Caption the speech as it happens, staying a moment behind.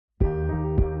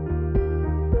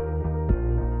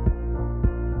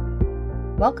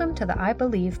Welcome to the I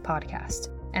Believe podcast,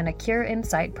 and a Cure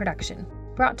Insight production,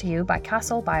 brought to you by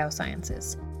Castle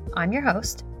Biosciences. I'm your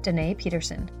host, Danae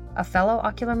Peterson, a fellow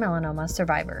ocular melanoma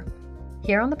survivor.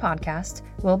 Here on the podcast,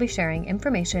 we'll be sharing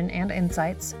information and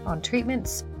insights on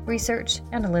treatments, research,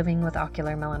 and living with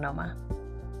ocular melanoma.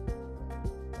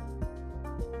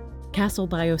 Castle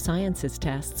Biosciences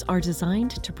tests are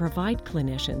designed to provide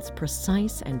clinicians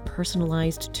precise and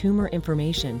personalized tumor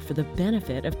information for the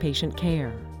benefit of patient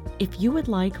care. If you would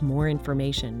like more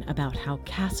information about how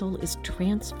Castle is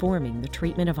transforming the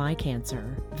treatment of eye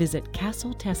cancer, visit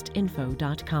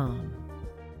castletestinfo.com.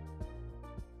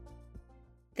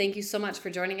 Thank you so much for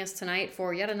joining us tonight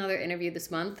for yet another interview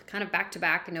this month, kind of back to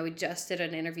back. I know we just did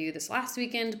an interview this last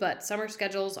weekend, but summer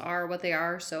schedules are what they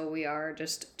are, so we are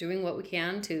just doing what we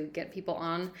can to get people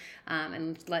on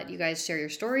and let you guys share your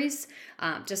stories.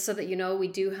 Just so that you know, we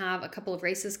do have a couple of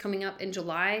races coming up in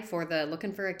July for the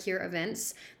Looking for a Cure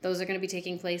events. Those are going to be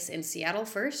taking place in Seattle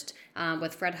first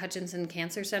with Fred Hutchinson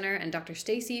Cancer Center and Dr.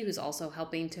 Stacy, who's also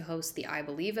helping to host the I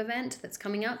Believe event that's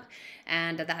coming up,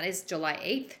 and that is July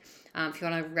 8th. If you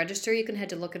want to register, you can head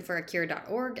to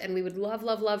lookingforacure.org, and we would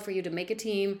love for you to make a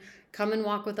team, come and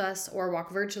walk with us or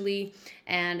walk virtually,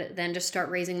 and then just start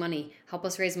raising money. Help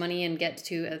us raise money and get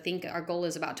to, I think our goal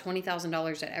is about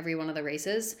 $20,000 at every one of the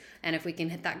races. And if we can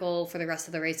hit that goal for the rest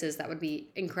of the races, that would be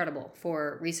incredible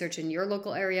for research in your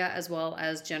local area, as well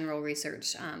as general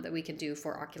research that we can do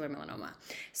for ocular melanoma.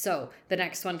 So the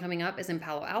next one coming up is in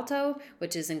Palo Alto,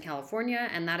 which is in California,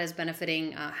 and that is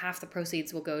benefiting, half the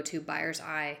proceeds will go to Byers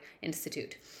Eye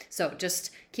Institute. So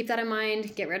just keep that in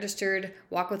mind, get registered,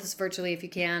 walk with us virtually if you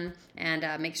can, and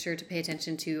make sure to pay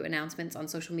attention to announcements on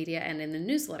social media and in the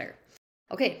newsletter.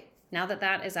 Okay, now that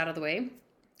that is out of the way, I'm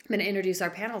going to introduce our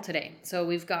panel today. So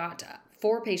we've got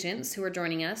 4 patients who are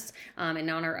joining us in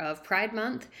honor of Pride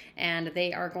Month, and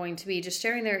they are going to be just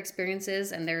sharing their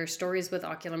experiences and their stories with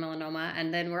ocular melanoma.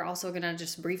 And then we're also going to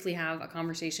just briefly have a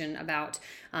conversation about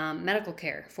medical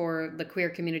care for the queer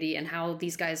community and how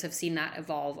these guys have seen that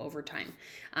evolve over time.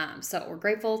 So we're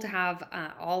grateful to have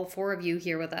all 4 of you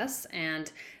here with us, and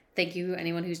thank you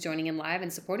anyone who's joining in live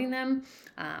and supporting them.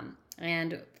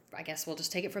 And I guess we'll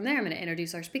just take it from there. I'm going to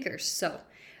introduce our speakers. So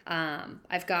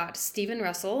I've got Stephen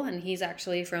Russell, and he's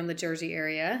actually from the Jersey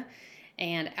area,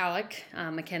 and Alec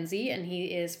McKenzie, and he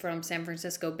is from San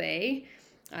Francisco Bay,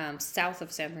 south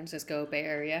of San Francisco Bay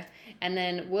Area. And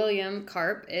then William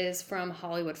Karp is from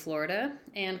Hollywood, Florida,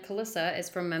 and Calissa is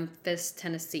from Memphis,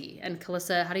 Tennessee. And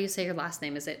Calissa, how do you say your last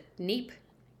name? Is it Neep?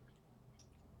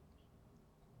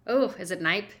 Oh, is it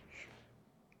Knipe?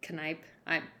 Knipe.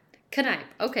 Knipe.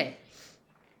 Okay.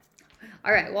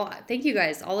 All right. Well, thank you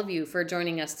guys, all of you, for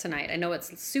joining us tonight. I know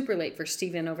it's super late for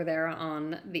Stephen over there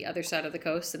on the other side of the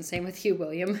coast, and same with you,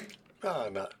 William.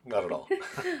 Not at all.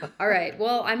 All right.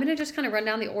 Well, I'm going to just kind of run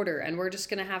down the order, and we're just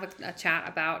going to have a chat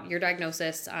about your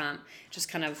diagnosis, just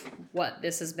kind of what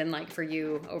this has been like for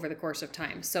you over the course of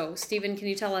time. So, Stephen, can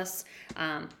you tell us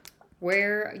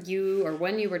where you or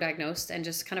when you were diagnosed, and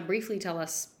just kind of briefly tell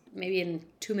us, maybe in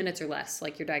 2 minutes or less,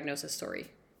 like your diagnosis story?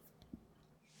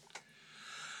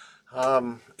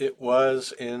 It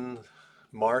was in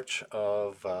March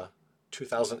of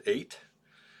 2008.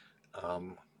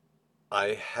 I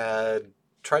had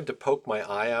tried to poke my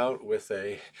eye out with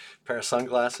a pair of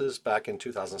sunglasses back in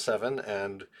 2007,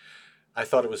 and I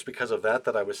thought it was because of that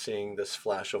I was seeing this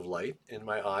flash of light in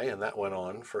my eye, and that went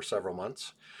on for several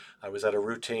months. I was at a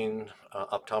routine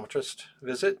optometrist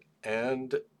visit,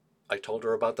 and I told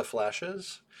her about the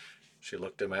flashes. She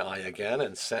looked in my eye again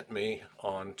and sent me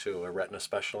on to a retina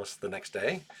specialist the next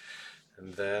day.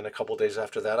 And then a couple days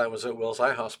after that, I was at Wills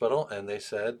Eye Hospital, and they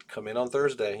said, come in on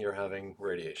Thursday, you're having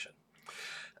radiation.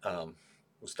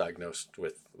 Was diagnosed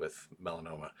with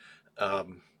melanoma.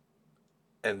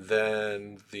 And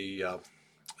then the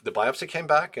biopsy came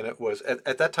back, and it was,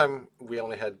 at that time, we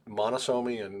only had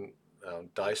monosomy and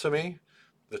disomy.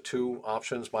 The 2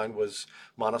 options, mine was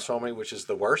monosomy, which is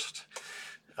the worst.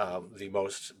 The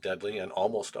most deadly and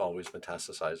almost always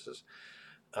metastasizes.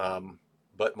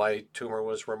 But my tumor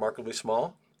was remarkably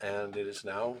small, and it is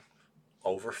now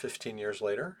over 15 years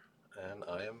later, and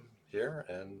I am here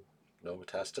and no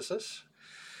metastasis.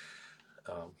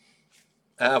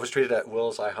 And I was treated at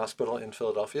Wills Eye Hospital in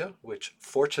Philadelphia, which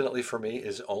fortunately for me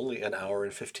is only an hour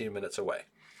and 15 minutes away.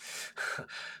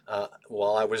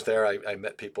 While I was there, I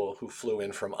met people who flew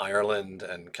in from Ireland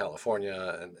and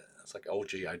California, and it's like, oh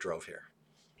gee, I drove here.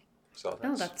 So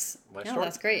No, that's my yeah, story.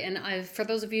 that's great. And for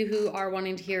those of you who are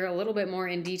wanting to hear a little bit more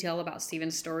in detail about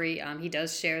Stephen's story, he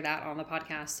does share that on the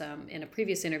podcast in a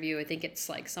previous interview. I think it's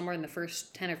like somewhere in the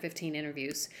first 10 or 15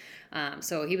 interviews.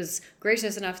 So he was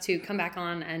gracious enough to come back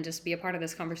on and just be a part of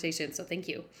this conversation. So thank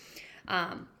you.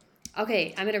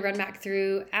 Okay, I'm going to run back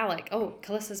through Alec. Oh,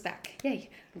 Kalissa's back. Yay.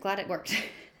 I'm glad it worked.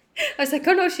 I was like,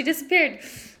 oh no, she disappeared.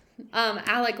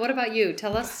 Alec, what about you?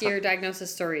 Tell us your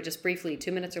diagnosis story, just briefly,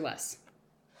 2 minutes or less.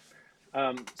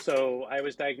 So I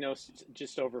was diagnosed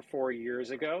just over 4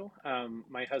 years ago.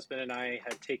 My husband and I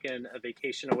had taken a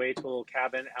vacation away to a little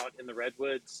cabin out in the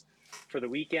redwoods for the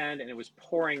weekend, and it was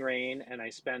pouring rain, and I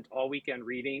spent all weekend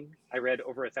reading. I read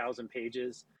over 1,000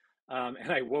 pages,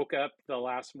 and I woke up the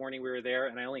last morning we were there,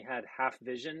 and I only had half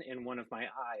vision in one of my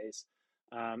eyes.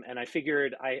 And I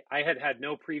figured I had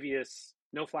no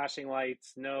flashing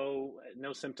lights, no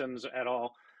symptoms at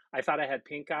all. I thought I had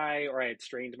pink eye, or I had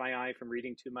strained my eye from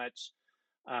reading too much.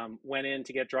 Went in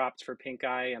to get dropped for pink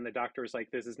eye, and the doctor was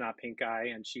like, this is not pink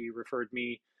eye. And she referred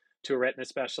me to a retina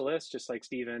specialist, just like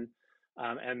Stephen.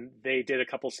 And they did a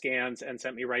couple scans and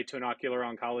sent me right to an ocular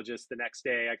oncologist the next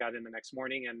day. I got in the next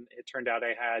morning, and it turned out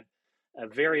I had a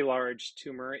very large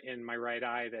tumor in my right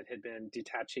eye that had been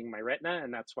detaching my retina,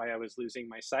 and that's why I was losing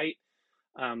my sight.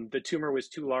 The tumor was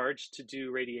too large to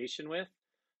do radiation with.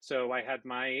 So I had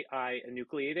my eye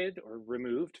enucleated, or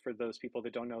removed, for those people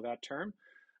that don't know that term,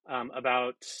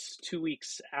 about 2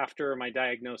 weeks after my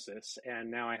diagnosis. And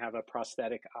now I have a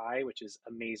prosthetic eye, which is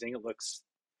amazing. It looks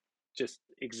just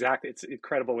it's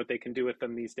incredible what they can do with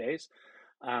them these days.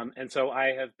 And so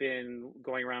I have been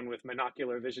going around with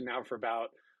monocular vision now for about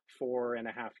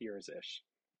 4.5 years-ish.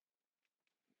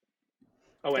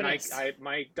 Oh, and Goodness.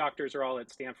 my doctors are all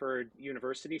at Stanford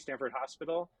University, Stanford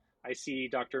Hospital. I see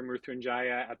Dr.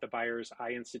 Mruthyunjaya at the Byers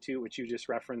Eye Institute, which you just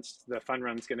referenced. The fun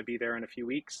run's going to be there in a few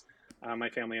weeks. My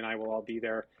family and I will all be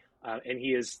there. And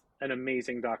he is an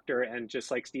amazing doctor. And just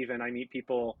like Stephen, I meet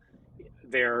people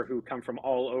there who come from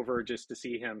all over just to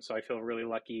see him. So I feel really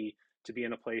lucky to be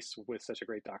in a place with such a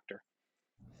great doctor.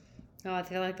 Oh, I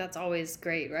feel like that's always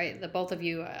great, right? The both of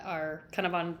you are kind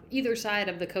of on either side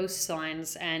of the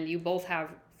coastlines, and you both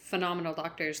have phenomenal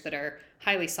doctors that are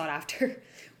highly sought after,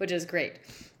 which is great.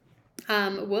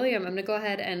 William, I'm going to go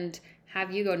ahead and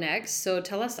have you go next. So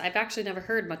tell us, I've actually never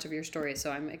heard much of your story,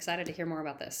 so I'm excited to hear more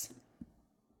about this.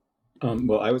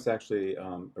 Well, I was actually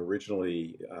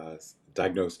originally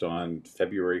diagnosed on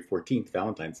February 14th,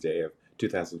 Valentine's Day of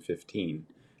 2015,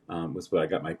 was when I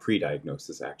got my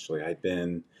pre-diagnosis, actually. I'd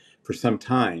been, for some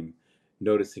time,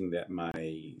 noticing that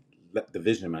the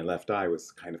vision in my left eye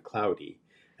was kind of cloudy.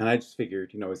 And I just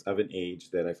figured, it was of an age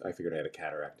that I figured I had a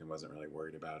cataract and wasn't really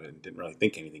worried about it and didn't really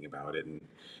think anything about it, and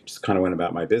just kind of went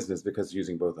about my business because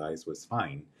using both eyes was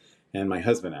fine. And my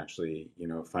husband actually,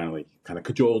 finally kind of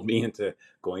cajoled me into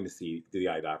going to see the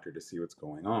eye doctor to see what's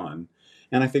going on.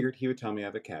 And I figured he would tell me I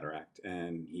have a cataract.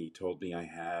 And he told me I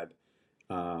had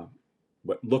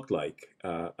what looked like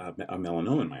a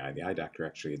melanoma in my eye. The eye doctor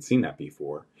actually had seen that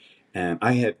before. And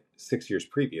I had 6 years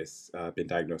previous been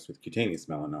diagnosed with cutaneous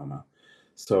melanoma.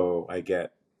 So I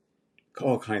get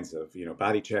all kinds of,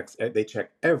 body checks. They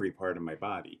check every part of my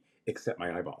body except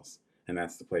my eyeballs. And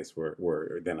that's the place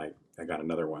where then I got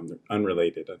another one,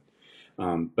 unrelated.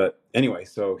 But anyway,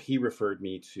 so he referred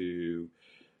me to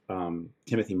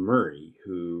Timothy Murray,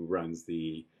 who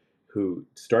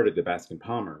started the Bascom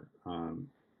Palmer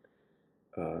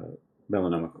ocular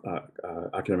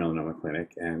melanoma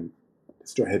clinic, and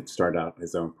had started out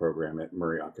his own program at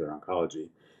Murray Ocular Oncology.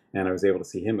 And I was able to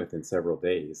see him within several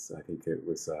days. I think it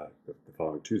was the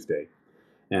following Tuesday.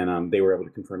 And they were able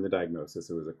to confirm the diagnosis.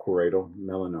 It was a choroidal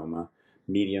melanoma,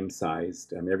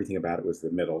 medium-sized. I mean, everything about it was the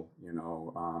middle. It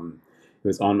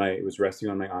was resting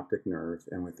on my optic nerve,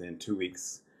 and within 2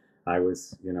 weeks, I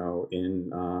was,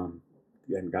 in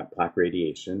and got plaque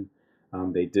radiation.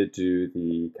 They did do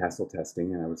the Castle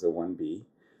testing, and I was a 1B.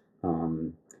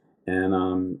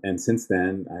 And since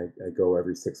then, I go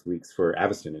every 6 weeks for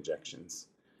Avastin injections,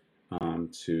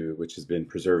 which has been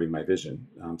preserving my vision.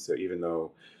 So even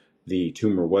though the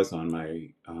tumor was on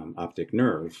my optic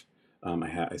nerve,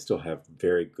 I still have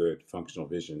very good functional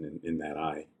vision in that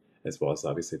eye, as well as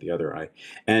obviously the other eye.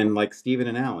 And like Stephen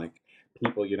and Alec,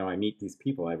 people, I meet these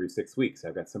people every 6 weeks.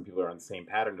 I've got some people who are on the same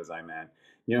pattern as I'm at,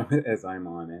 as I'm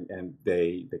on, and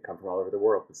they come from all over the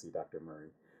world to see Dr. Murray.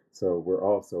 So we're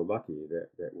all so lucky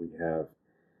that we have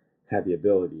had the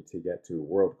ability to get to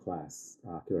world-class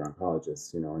ocular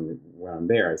oncologists. And when I'm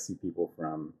there, I see people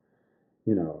from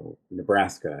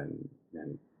Nebraska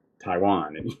and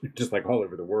Taiwan and just like all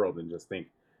over the world, and just think,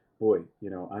 boy,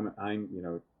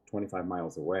 I'm 25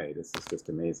 miles away. This is just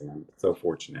amazing. I'm so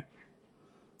fortunate.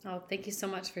 Oh, thank you so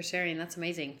much for sharing. That's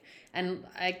amazing. And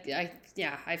I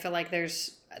feel like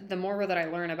the more that I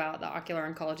learn about the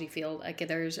ocular oncology field, like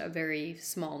there's a very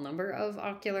small number of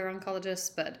ocular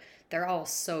oncologists, but they're all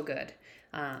so good.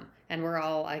 And we're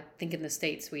all, I think in the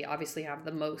States, we obviously have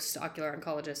the most ocular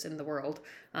oncologists in the world,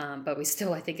 but we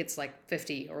still, I think it's like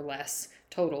 50 or less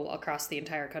total across the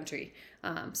entire country.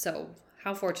 So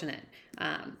how fortunate.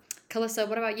 Calissa,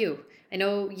 what about you? I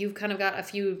know you've kind of got a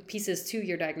few pieces to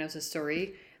your diagnosis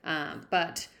story.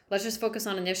 But let's just focus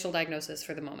on initial diagnosis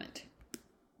for the moment.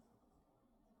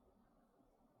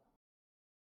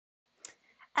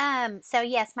 So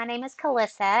yes, my name is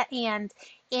Calissa, and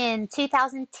in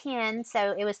 2010,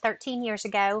 so it was 13 years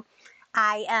ago,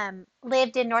 I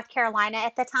lived in North Carolina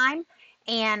at the time,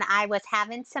 and I was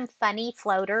having some funny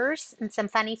floaters and some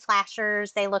funny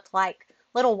flashers. They looked like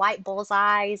little white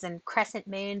bullseyes and crescent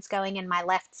moons going in my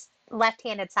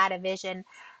left-handed side of vision.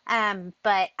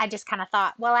 But I just kind of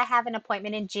thought, well, I have an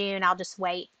appointment in June. I'll just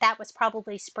wait. That was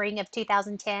probably spring of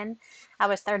 2010. I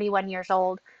was 31 years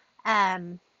old.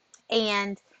 Um,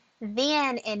 and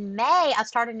then in May, I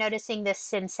started noticing this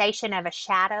sensation of a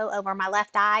shadow over my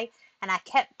left eye. And I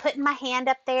kept putting my hand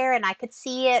up there and I could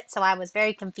see it. So I was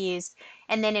very confused.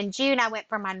 And then in June, I went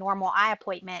for my normal eye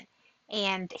appointment.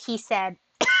 And he said,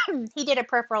 he did a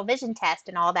peripheral vision test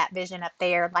and all that vision up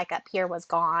there, like up here, was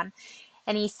gone.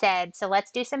 And he said, so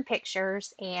let's do some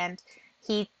pictures. And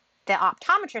the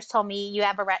optometrist told me you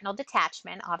have a retinal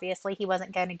detachment. Obviously, he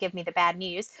wasn't going to give me the bad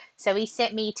news. So he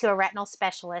sent me to a retinal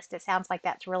specialist. It sounds like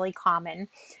that's really common.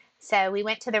 So we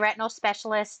went to the retinal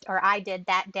specialist, or I did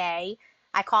that day.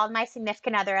 I called my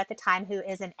significant other at the time, who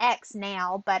is an ex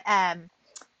now, but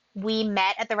we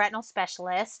met at the retinal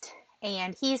specialist,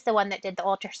 and he's the one that did the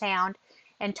ultrasound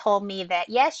and told me that,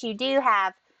 yes, you do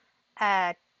have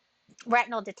a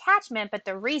retinal detachment, but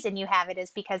the reason you have it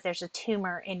is because there's a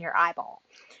tumor in your eyeball.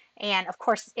 And of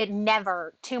course,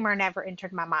 tumor never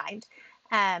entered my mind.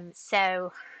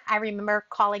 So I remember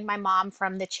calling my mom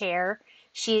from the chair.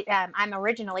 I'm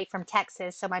originally from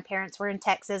Texas, so my parents were in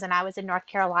Texas and I was in North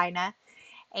Carolina,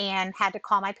 and had to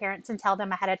call my parents and tell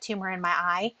them I had a tumor in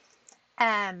my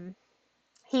eye.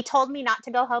 He told me not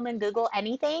to go home and Google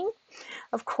anything.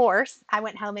 Of course, I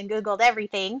went home and Googled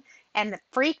everything and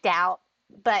freaked out,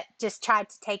 but just tried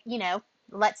to take,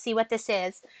 let's see what this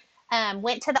is.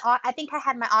 Went to I think I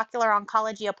had my ocular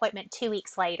oncology appointment 2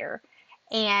 weeks later.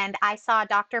 And I saw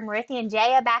Dr. Marithian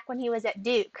Jaya back when he was at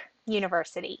Duke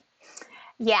University.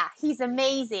 Yeah, he's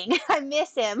amazing. I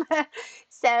miss him.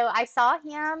 So I saw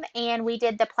him and we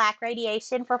did the plaque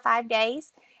radiation for 5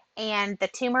 days. And the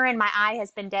tumor in my eye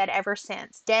has been dead ever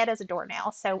since, dead as a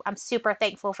doornail. So I'm super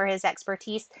thankful for his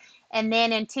expertise. And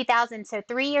then in 2000, so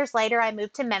 3 years later, I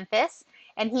moved to Memphis.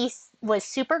 And he was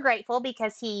super grateful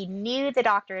because he knew the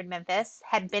doctor in Memphis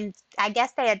I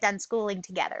guess they had done schooling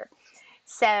together.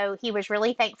 So he was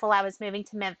really thankful I was moving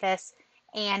to Memphis.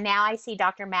 And now I see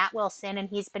Dr. Matt Wilson, and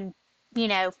he's been,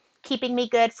 keeping me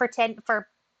good for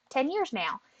 10 years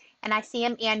now. And I see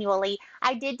him annually.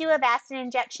 I did do Avastin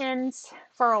injections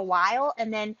for a while,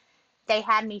 and then they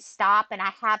had me stop, and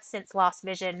I have since lost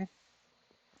vision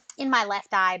in my left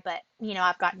eye, but,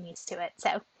 I've gotten used to it.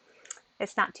 So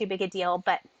it's not too big a deal,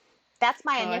 but that's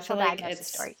my I initial feel like diagnosis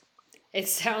story. it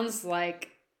sounds like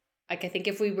I think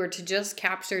if we were to just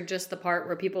capture just the part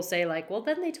where people say like, well,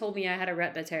 then they told me I had a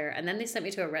retina tear, and then they sent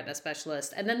me to a retina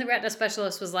specialist, and then the retina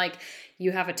specialist was like,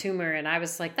 you have a tumor, and I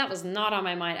was like, that was not on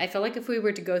my mind. I feel like if we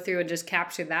were to go through and just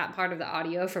capture that part of the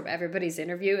audio from everybody's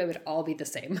interview, it would all be the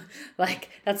same. Like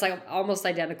that's like almost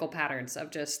identical patterns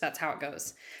of just that's how it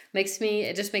goes.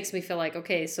 It just makes me feel like,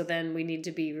 okay, so then we need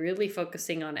to be really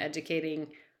focusing on educating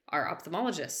our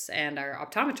ophthalmologists and our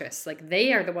optometrists. Like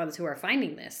they are the ones who are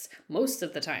finding this most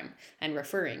of the time and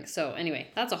referring. So anyway,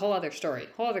 that's a whole other story,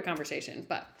 whole other conversation,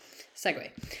 but segue.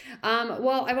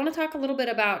 Well, I want to talk a little bit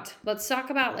let's talk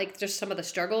about like just some of the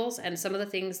struggles and some of the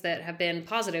things that have been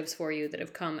positives for you that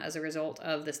have come as a result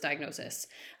of this diagnosis.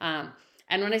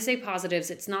 And when I say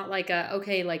positives, it's not like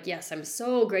okay, like, yes, I'm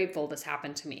so grateful this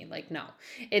happened to me. Like, no,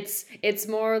 it's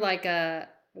more like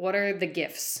what are the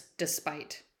gifts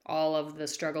despite all of the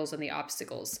struggles and the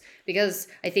obstacles? Because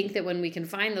I think that when we can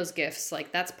find those gifts,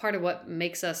 like that's part of what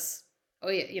makes us,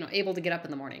 able to get up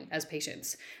in the morning as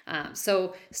patients.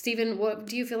 So Stephen, what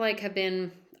do you feel like have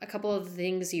been a couple of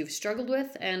things you've struggled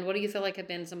with, and what do you feel like have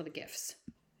been some of the gifts?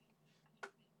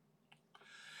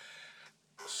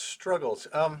 Struggles.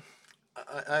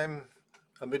 I'm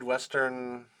a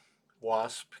Midwestern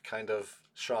WASP, kind of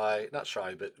shy, not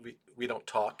shy, but we don't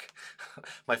talk.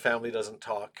 My family doesn't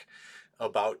talk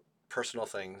about personal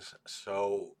things.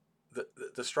 So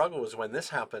the struggle was when this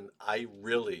happened, I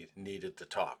really needed to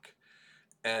talk.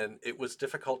 and it was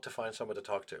difficult to find someone to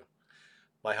talk to.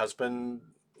 My husband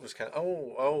was kind of,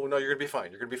 oh no, you're gonna be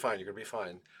fine. You're gonna be fine. You're gonna be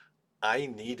fine. I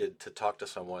needed to talk to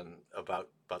someone about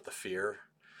the fear.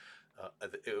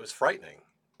 It was frightening.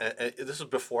 And this was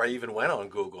before I even went on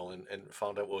Google and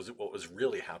found out what was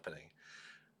really happening.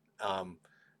 Um,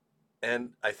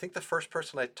 and I think the first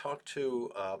person I talked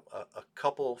to, a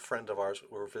couple friend of ours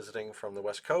were visiting from the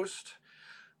West Coast.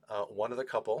 One of the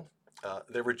couple,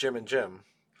 they were Jim and Jim,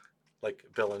 like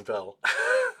Bill and Bill.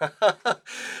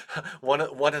 One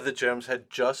of the Jims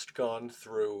had just gone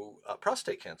through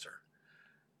prostate cancer,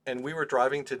 and we were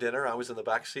driving to dinner. I was in the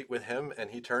back seat with him,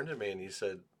 and he turned to me and he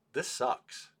said, "This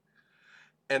sucks."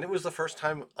 And it was the first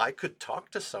time I could talk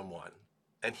to someone,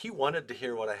 and he wanted to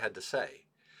hear what I had to say.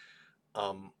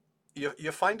 Um,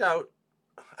 you find out,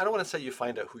 I don't want to say you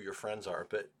find out who your friends are,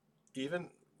 but even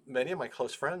many of my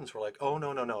close friends were like, "Oh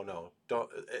no, no, no, no, don't."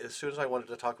 As soon as I wanted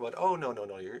to talk about, "Oh no, no,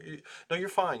 no, no, you're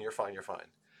fine, you're fine, you're fine."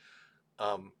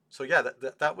 So yeah,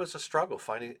 that was a struggle,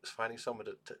 finding someone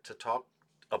to talk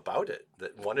about it,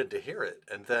 that wanted to hear it.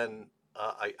 And then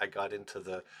I got into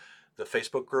the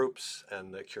Facebook groups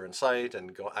and the Cure Insight,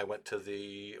 and I went to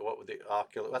the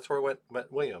ocular. That's where I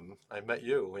met William. I met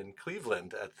you in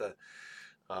Cleveland at the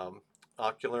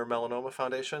Ocular Melanoma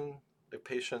Foundation, the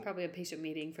patient Probably a patient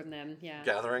meeting from them. Yeah.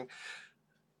 gathering.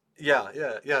 Yeah,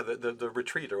 yeah. The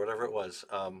retreat or whatever it was.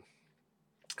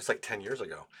 It's like 10 years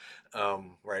ago,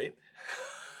 right?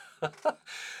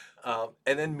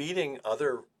 And then meeting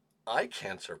other eye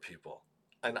cancer people.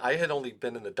 And I had only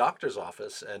been in the doctor's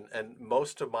office, and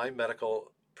most of my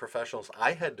medical professionals,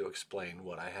 I had to explain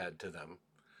what I had to them.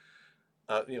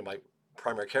 My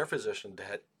primary care physician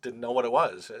didn't know what it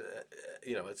was.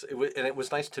 It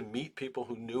was nice to meet people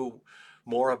who knew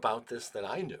more about this than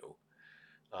I knew.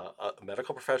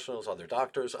 Medical professionals, other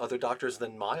doctors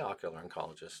than my ocular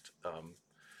oncologist.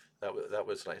 That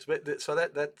was nice. But so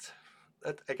that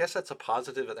I guess that's a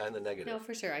positive and a negative. No,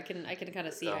 for sure. I can kind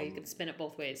of see how you can spin it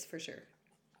both ways, for sure.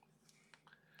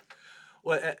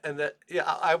 Well, and that, yeah,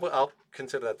 I'll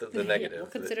consider that the negative. Yeah,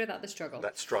 we'll consider that the struggle.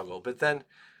 That struggle. But then,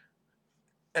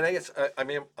 and I guess I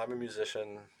mean, I'm a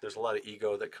musician. There's a lot of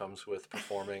ego that comes with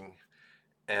performing,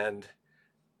 and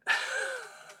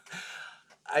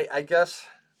I guess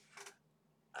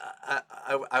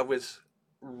I was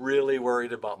really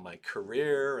worried about my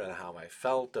career and how I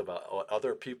felt about what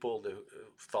other people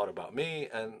thought about me.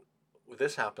 And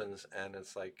this happens, and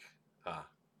it's like,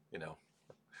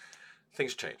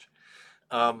 things change.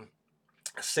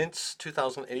 Since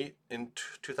 2008, in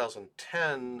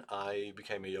 2010, I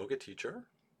became a yoga teacher.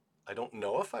 I don't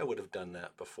know if I would have done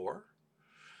that before.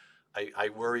 I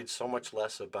worried so much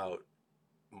less about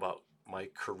my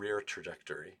career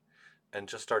trajectory, and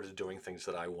just started doing things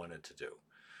that I wanted to do.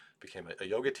 Became a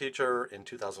yoga teacher. In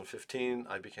 2015,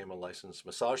 I became a licensed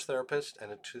massage therapist,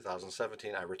 and in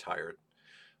 2017, I retired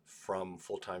from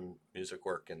full-time music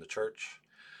work in the church.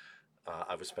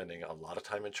 I was spending a lot of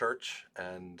time in church,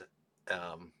 and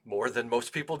more than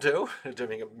most people do.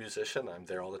 Being a musician, I'm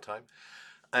there all the time,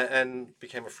 and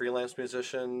became a freelance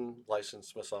musician,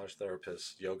 licensed massage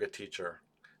therapist, yoga teacher.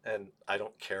 And I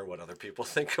don't care what other people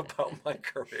think about my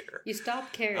career. You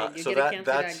stop caring. You So get a cancer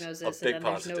that's diagnosis, a big and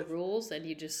then there's positive. no rules, and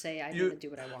you just say, "I need to do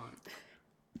what I want."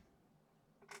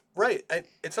 Right.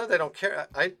 It's not that I don't care.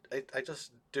 I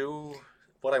just do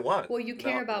what I want. Well, you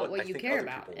care not about what I you think care other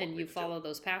about, people and want you me to do. follow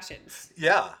those passions.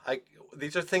 Yeah,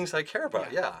 these are things I care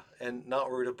about. Yeah. Yeah, and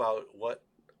not worried about what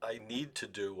I need to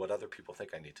do, what other people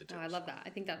think I need to do. Oh, I love that.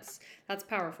 I think that's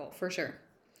powerful for sure.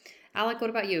 Alec, what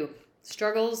about you?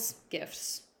 Struggles,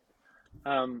 gifts.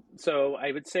 So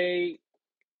I would say,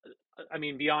 I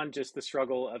mean, beyond just the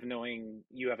struggle of knowing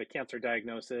you have a cancer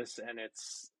diagnosis and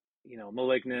it's,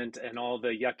 malignant and all the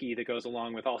yucky that goes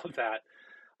along with all of that.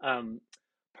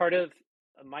 Part of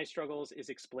my struggles is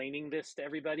explaining this to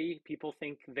everybody. People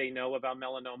think they know about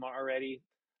melanoma already.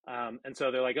 And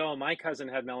so they're like, "Oh, my cousin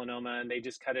had melanoma and they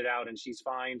just cut it out and she's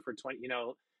fine for 20,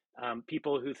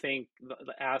 people who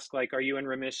ask like, "Are you in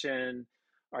remission?"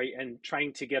 And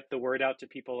trying to get the word out to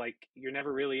people like, you're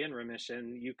never really in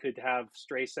remission. You could have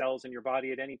stray cells in your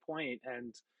body at any point,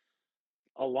 and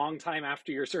a long time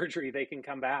after your surgery, they can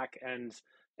come back and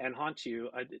haunt you.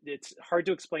 It's hard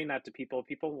to explain that to people.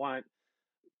 People want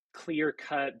clear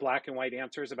cut black and white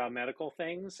answers about medical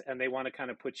things, and they want to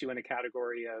kind of put you in a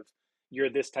category of, you're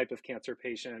this type of cancer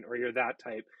patient or you're that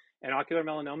type. And ocular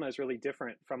melanoma is really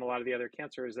different from a lot of the other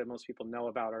cancers that most people know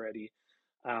about already.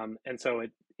 And so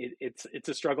it's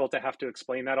a struggle to have to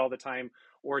explain that all the time,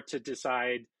 or to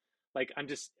decide like,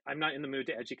 I'm not in the mood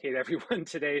to educate everyone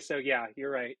today, so yeah, you're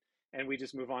right, and we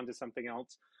just move on to something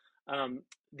else.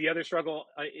 The other struggle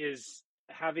is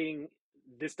having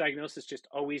this diagnosis just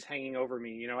always hanging over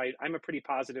me. You know, I'm a pretty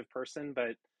positive person,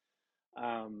 but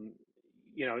um,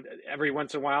 you know, every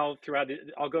once in a while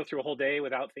I'll go through a whole day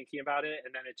without thinking about it,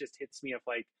 and then it just hits me of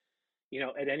like, you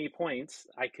know, at any point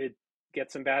I could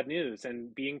get some bad news.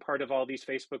 And being part of all these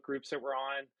Facebook groups that we're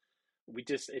on,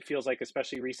 it feels like,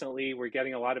 especially recently, we're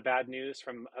getting a lot of bad news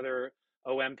from other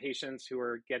OM patients who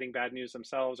are getting bad news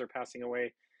themselves or passing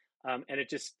away. And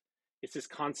it's this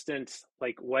constant,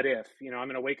 like, what if, you know, I'm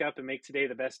going to wake up and make today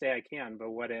the best day I can,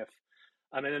 but what if?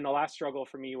 And then the last struggle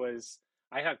for me was,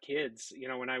 I have kids. You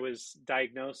know, when I was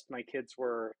diagnosed, my kids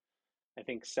were, I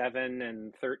think, 7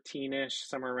 and 13-ish,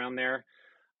 somewhere around there.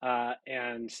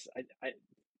 And I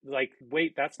like,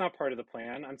 wait, that's not part of the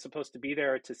plan. I'm supposed to be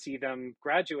there to see them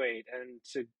graduate and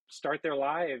to start their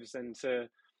lives and to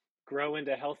grow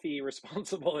into healthy,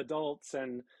 responsible adults.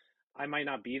 And I might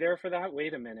not be there for that.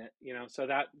 Wait a minute, you know, so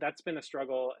that's been a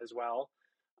struggle as well.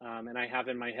 And I have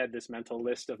in my head this mental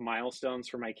list of milestones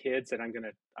for my kids that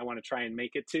I want to try and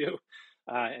make it to.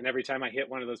 And every time I hit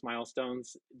one of those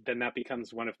milestones, then that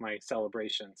becomes one of my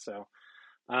celebrations. So,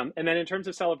 and then in terms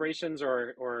of celebrations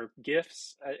or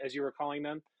gifts, as you were calling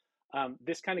them,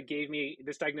 this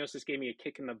diagnosis gave me a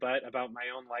kick in the butt about my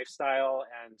own lifestyle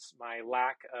and my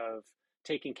lack of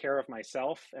taking care of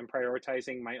myself and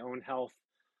prioritizing my own health,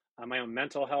 my own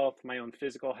mental health, my own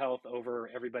physical health over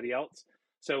everybody else.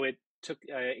 So it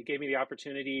gave me the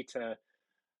opportunity to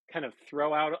kind of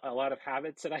throw out a lot of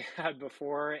habits that I had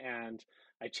before, and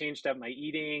I changed up my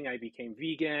eating. I became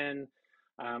vegan.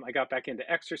 I got back into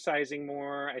exercising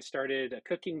more. I started a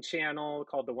cooking channel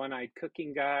called The One-Eyed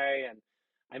Cooking Guy, and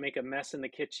I make a mess in the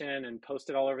kitchen and post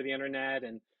it all over the internet.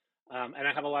 And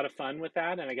I have a lot of fun with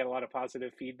that, and I get a lot of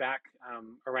positive feedback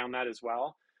around that as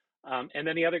well. And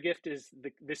then the other gift is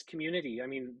this community. I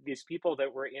mean, these people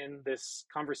that we're in this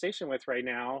conversation with right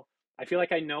now, I feel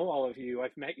like I know all of you.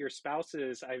 I've met your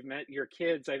spouses, I've met your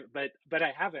kids, but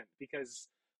I haven't, because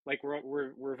like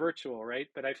we're virtual, right?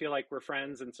 But I feel like we're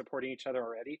friends and supporting each other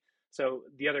already. So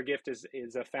the other gift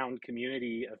is a found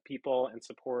community of people and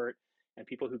support and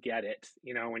people who get it,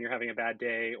 you know, when you're having a bad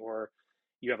day or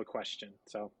you have a question.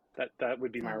 So that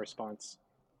would be my Wow. response.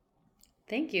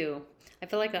 Thank you. I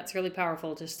feel like that's really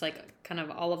powerful. Just like kind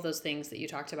of all of those things that you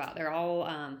talked about, they're all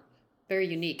very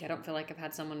unique. I don't feel like I've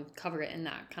had someone cover it in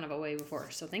that kind of a way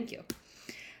before. So thank you.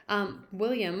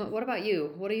 William, what about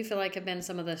you? What do you feel like have been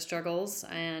some of the struggles,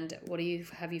 and what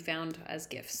have you found as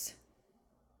gifts?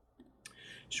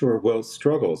 Sure. Well,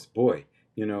 struggles, boy.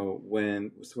 You know,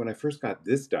 when I first got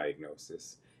this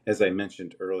diagnosis, as I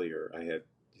mentioned earlier, I had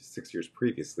 6 years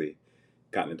previously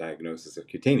gotten a diagnosis of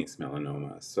cutaneous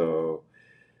melanoma. So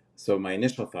my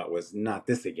initial thought was, not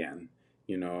this again,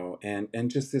 you know, and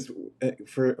just this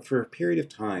for a period of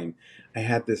time, I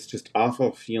had this just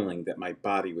awful feeling that my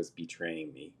body was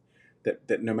betraying me,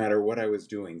 that no matter what I was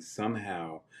doing,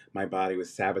 somehow my body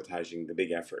was sabotaging the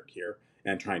big effort here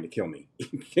and trying to kill me.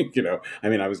 You know, I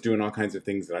mean, I was doing all kinds of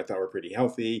things that I thought were pretty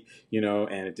healthy, you know,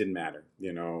 and it didn't matter,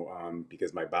 you know,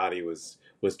 because my body was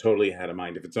totally had a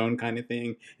mind of its own kind of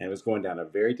thing, and it was going down a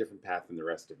very different path than the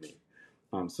rest of me.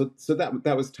 So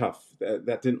that was tough.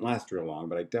 That didn't last real long,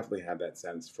 but I definitely had that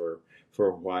sense for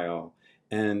a while.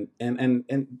 And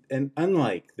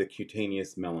unlike the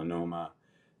cutaneous melanoma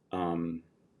um,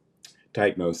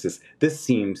 diagnosis, this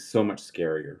seemed so much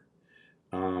scarier.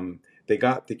 They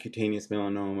got the cutaneous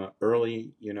melanoma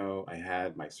early. You know, I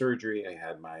had my surgery, I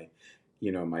had my,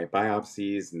 you know, my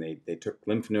biopsies, and they took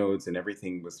lymph nodes, and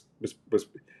everything was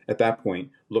at that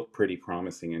point looked pretty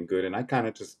promising and good. And I kind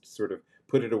of just sort of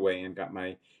put it away and got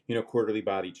my, you know, quarterly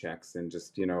body checks, and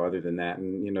just, you know, other than that,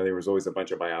 and you know, there was always a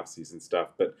bunch of biopsies and stuff,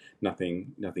 but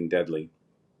nothing deadly.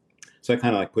 So I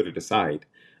kind of like put it aside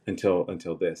until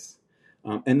this.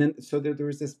 And then so there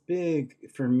was this big,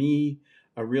 for me,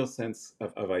 a real sense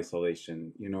of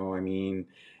isolation. You know, I mean,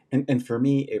 and for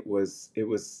me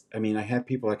I mean, I had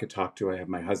people I could talk to. I have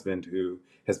my husband, who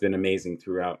has been amazing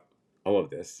throughout all of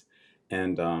this,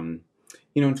 and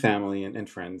you know, and family and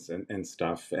friends and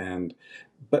stuff. And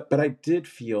but I did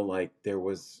feel like there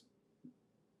was,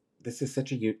 this is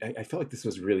such a I felt like this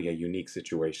was really a unique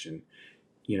situation,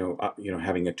 you know,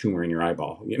 having a tumor in your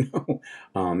eyeball, you know,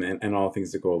 and all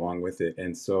things that go along with it.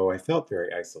 And so I felt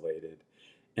very isolated,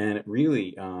 and it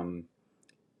really,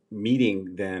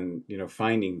 meeting then, you know,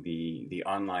 finding the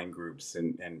online groups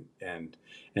and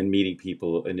meeting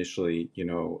people initially, you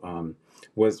know,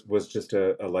 was just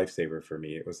a lifesaver for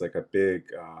me. It was like a big,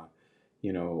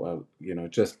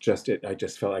 just it. I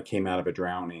just felt I came out of a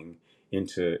drowning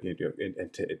into, you know,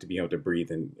 and to be able to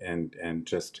breathe and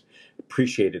just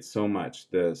appreciated so much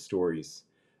the stories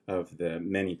of the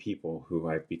many people who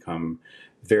I've become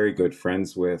very good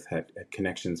friends with, had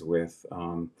connections with,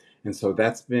 and so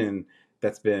that's been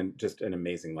just an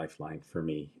amazing lifeline for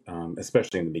me,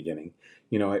 especially in the beginning.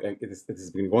 This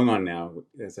has been going on now,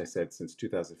 as I said, since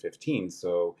 2015,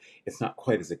 so it's not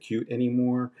quite as acute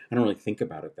anymore. I don't really think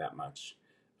about it that much.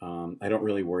 I don't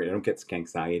really worry. I don't get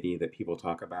anxiety that people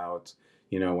talk about.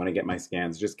 When I get my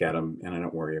scans, just get them, and I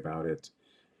don't worry about it.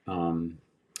 Um,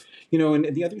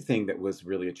 and the other thing that was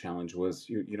really a challenge was,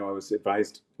 I was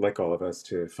advised, like all of us,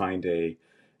 to find a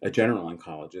general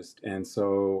oncologist. And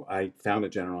so I found a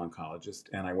general oncologist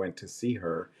and I went to see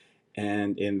her.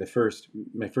 And in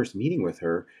my first meeting with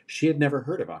her, she had never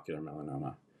heard of ocular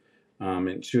melanoma.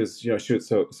 And she was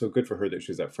so good for her that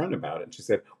she was upfront about it. And she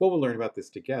said, well, we'll learn about this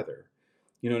together.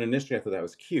 And initially I thought that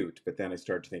was cute, but then I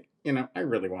started to think, I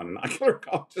really want an ocular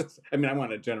oncologist. I mean, I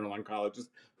want a general oncologist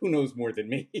who knows more than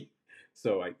me.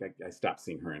 So I stopped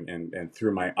seeing her and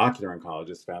through my ocular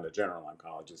oncologist found a general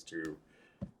oncologist who,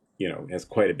 has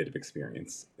quite a bit of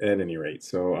experience at any rate.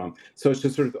 So it's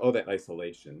just sort of all that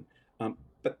isolation.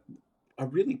 But a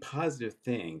really positive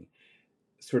thing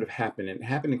sort of happened, and it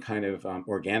happened kind of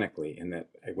organically in that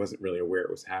I wasn't really aware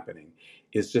it was happening,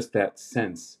 is just that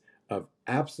sense of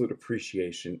absolute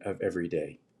appreciation of every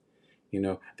day.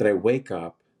 That I wake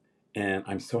up and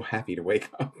I'm so happy to wake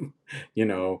up,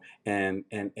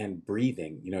 and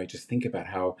breathing. I just think about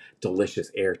how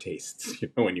delicious air tastes,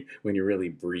 when you really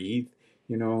breathe,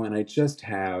 and I just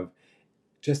have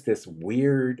just this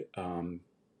weird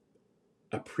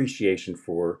appreciation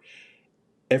for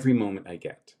every moment I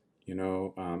get,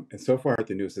 and so far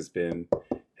the news has been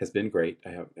great.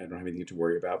 I don't have anything to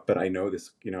worry about, but I know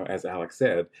this, as Alex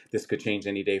said, this could change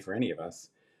any day for any of us.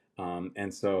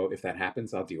 And so if that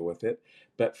happens, I'll deal with it.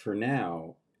 But for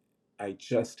now, I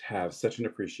just have such an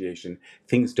appreciation.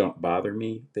 Things don't bother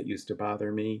me that used to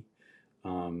bother me.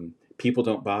 People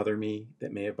don't bother me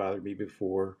that may have bothered me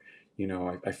before.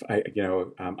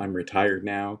 I'm retired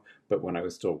now, but when I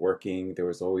was still working, there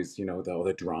was always, all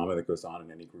the drama that goes on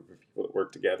in any group of people that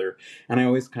work together. And I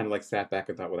always kind of like sat back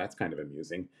and thought, well, that's kind of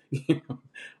amusing.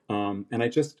 And I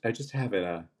just have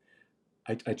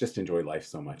I just enjoy life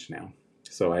so much now.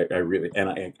 So I really,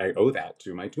 and I owe that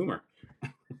to my tumor.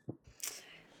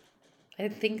 I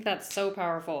think that's so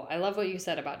powerful. I love what you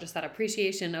said about just that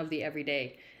appreciation of the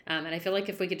everyday. And I feel like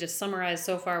if we could just summarize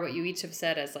so far what you each have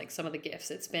said as like some of the gifts,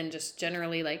 it's been just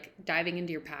generally like diving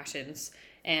into your passions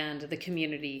and the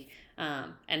community,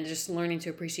 and just learning to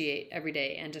appreciate every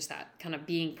day and just that kind of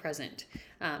being present.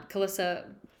 Calissa,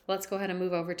 let's go ahead and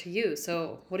move over to you.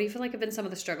 So what do you feel like have been some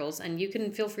of the struggles? And you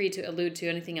can feel free to allude to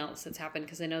anything else that's happened,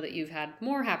 because I know that you've had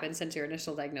more happen since your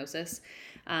initial diagnosis.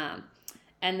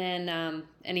 And then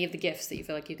any of the gifts that you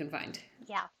feel like you can find.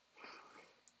 Yeah.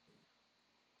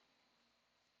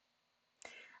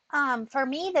 For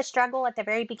me, the struggle at the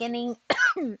very beginning,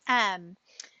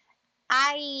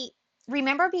 I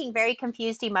remember being very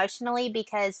confused emotionally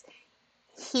because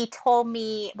he told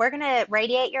me, we're going to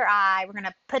radiate your eye. We're going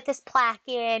to put this plaque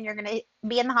in. You're going to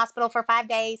be in the hospital for 5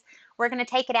 days. We're going to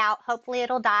take it out. Hopefully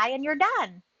it'll die and you're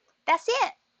done. That's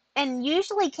it. And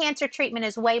usually cancer treatment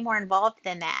is way more involved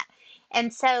than that.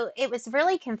 And so it was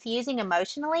really confusing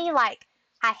emotionally. Like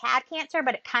I had cancer,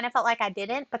 but it kind of felt like I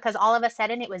didn't, because all of a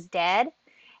sudden it was dead.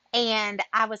 And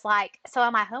I was like, so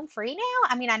am I home free now?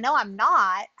 I mean, I know I'm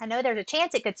not. I know there's a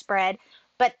chance it could spread,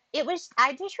 but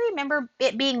I just remember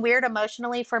it being weird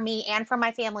emotionally for me and for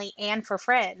my family and for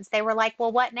friends. They were like,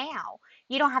 well, what now?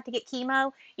 You don't have to get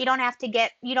chemo. You don't have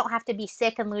to be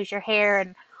sick and lose your hair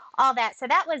and all that. So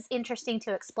that was interesting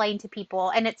to explain to people.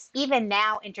 And it's even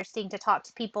now interesting to talk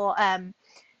to people. My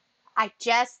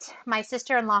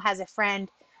sister-in-law has a friend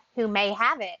who may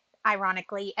have it,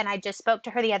 ironically, and I just spoke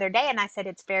to her the other day and I said,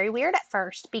 it's very weird at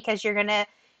first because you're going to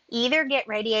either get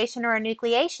radiation or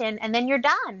enucleation and then you're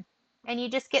done and you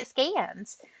just get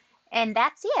scans and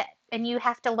that's it. And you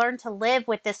have to learn to live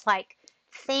with this like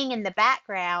thing in the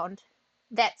background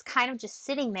that's kind of just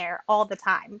sitting there all the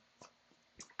time.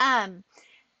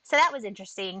 So that was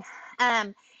interesting.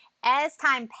 As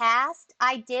time passed,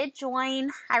 I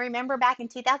remember back in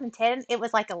 2010, it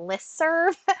was like a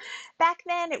listserv back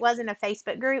then. It wasn't a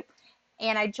Facebook group.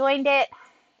 And I joined it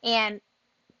and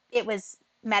it was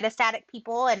metastatic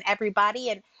people and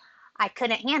everybody, and I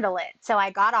couldn't handle it. So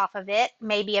I got off of it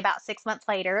maybe about 6 months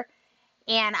later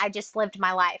and I just lived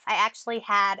my life. I actually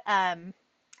had,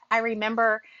 I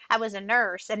remember I was a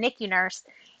nurse, a NICU nurse,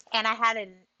 and I had a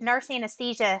nurse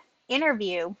anesthesia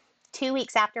interview 2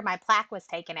 weeks after my plaque was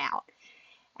taken out.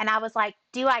 And I was like,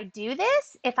 do I do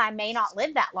this if I may not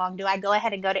live that long? Do I go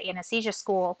ahead and go to anesthesia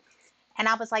school? And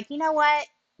I was like, you know what?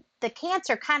 the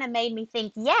cancer kind of made me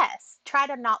think, yes, try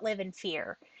to not live in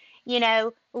fear.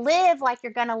 Live like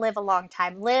you're going to live a long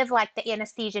time. Live like the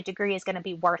anesthesia degree is going to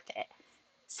be worth it.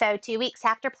 So 2 weeks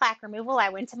after plaque removal, I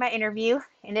went to my interview,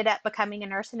 ended up becoming a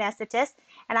nurse anesthetist,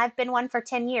 and I've been one for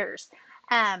 10 years.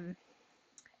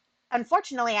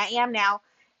 Unfortunately, I am now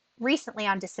recently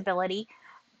on disability,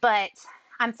 but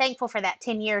I'm thankful for that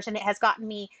 10 years, and it has gotten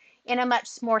me in a much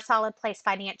more solid place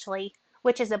financially,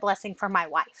 which is a blessing for my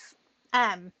wife.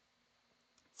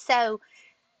 So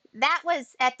that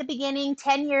was at the beginning.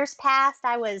 10 years passed.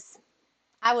 I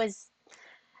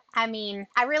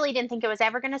really didn't think it was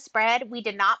ever going to spread. We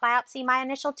did not biopsy my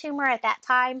initial tumor at that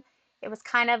time. It was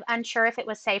kind of unsure if it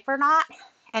was safe or not.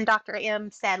 And Dr. M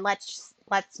said, let's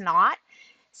not.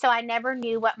 So I never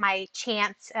knew what my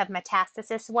chance of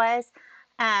metastasis was.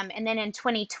 And then in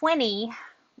 2020,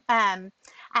 I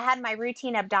had my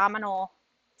routine abdominal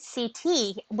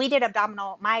CT. We did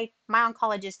abdominal, my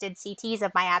oncologist did CTs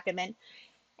of my abdomen,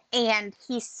 and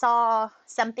he saw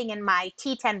something in my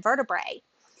T10 vertebrae,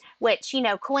 which,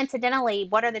 coincidentally,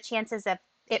 what are the chances of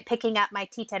it picking up my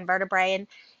T10 vertebrae? And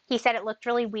he said it looked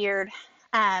really weird.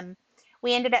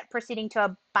 We ended up proceeding to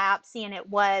a biopsy, and it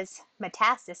was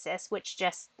metastasis, which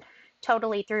just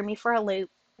totally threw me for a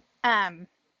loop.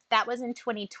 That was in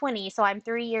 2020, so I'm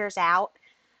 3 years out.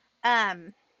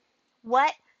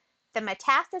 What the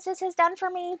metastasis has done for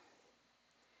me,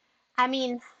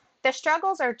 the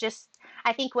struggles are just,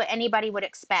 I think, what anybody would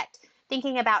expect.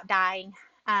 Thinking about dying,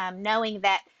 knowing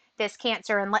that this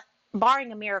cancer, and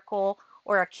barring a miracle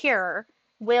or a cure,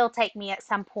 will take me at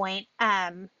some point.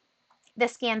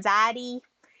 This anxiety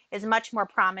is much more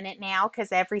prominent now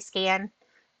because every scan,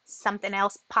 something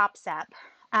else pops up.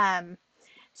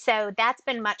 So that's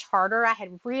been much harder. I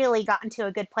had really gotten to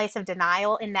a good place of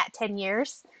denial in that 10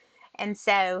 years. And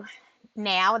so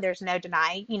now there's no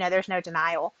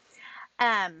denial.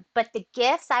 But the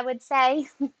gifts, I would say,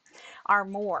 are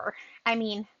more. I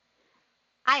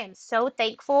am so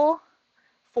thankful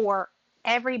for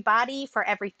everybody, for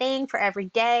everything, for every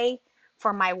day,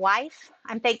 for my wife.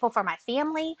 I'm thankful for my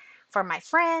family, for my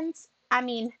friends.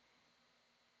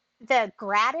 The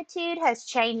gratitude has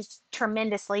changed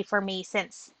tremendously for me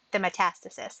since the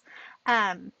metastasis.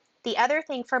 The other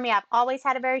thing for me, I've always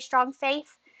had a very strong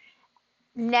faith,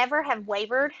 never have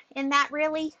wavered in that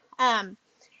really.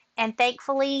 And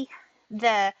thankfully,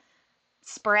 the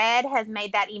spread has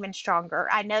made that even stronger.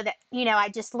 I know that, I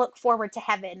just look forward to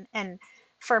heaven, and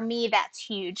for me, that's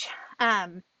huge.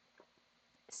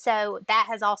 So that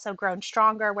has also grown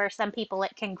stronger, where some people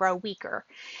it can grow weaker.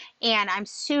 And I'm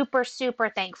super, super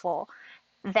thankful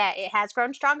that it has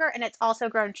grown stronger, and it's also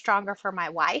grown stronger for my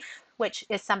wife, which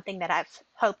is something that I've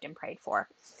hoped and prayed for.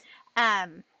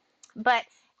 But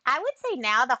I would say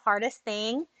now the hardest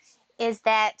thing is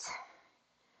that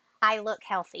I look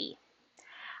healthy.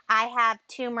 I have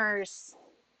tumors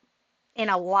in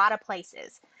a lot of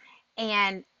places,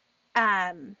 and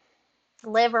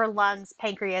liver, lungs,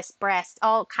 pancreas, breast,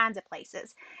 all kinds of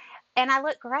places. And I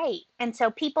look great. And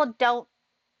so people don't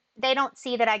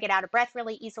see that I get out of breath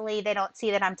really easily. They don't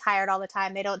see that I'm tired all the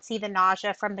time. They don't see the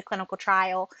nausea from the clinical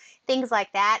trial, things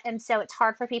like that. And so it's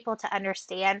hard for people to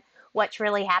understand what's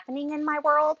really happening in my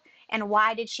world, and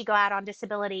why did she go out on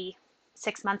disability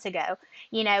 6 months ago,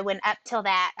 when up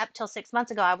till 6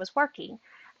 months ago, I was working.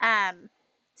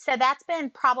 So that's been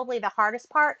probably the hardest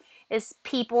part, is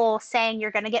people saying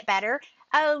you're going to get better.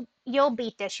 Oh, you'll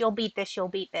beat this. You'll beat this. You'll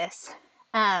beat this.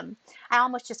 I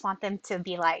almost just want them to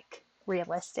be like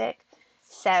realistic.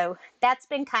 So that's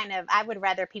been I would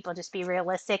rather people just be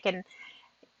realistic and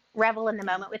revel in the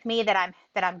moment with me, that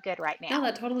I'm good right now. No,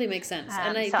 that totally makes sense.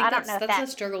 And I so think I don't know if that's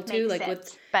a struggle too, like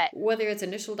sense, with whether it's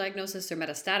initial diagnosis or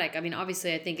metastatic.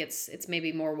 Obviously I think it's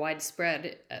maybe more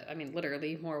widespread.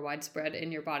 Literally more widespread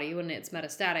in your body when it's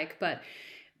metastatic, but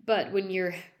when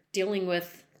you're dealing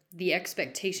with the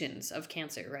expectations of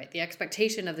cancer, right? The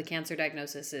expectation of the cancer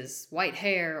diagnosis is white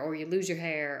hair, or you lose your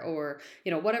hair, or,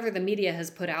 whatever the media has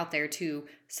put out there to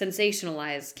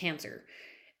sensationalize cancer.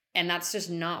 And that's just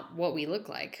not what we look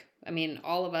like.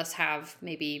 All of us have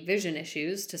maybe vision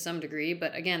issues to some degree,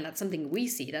 but again, that's something we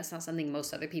see. That's not something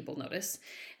most other people notice.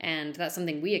 And that's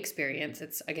something we experience.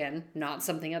 It's, again, not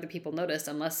something other people notice,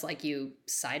 unless you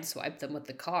sideswipe them with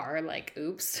the car,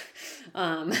 oops.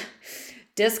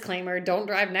 Disclaimer, don't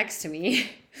drive next to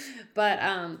me. But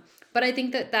I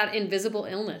think that invisible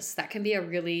illness, that can be a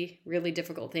really, really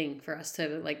difficult thing for us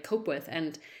to cope with.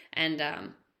 And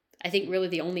I think really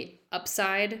the only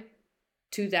upside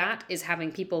to that is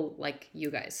having people like you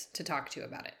guys to talk to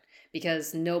about it,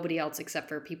 because nobody else except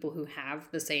for people who have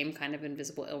the same kind of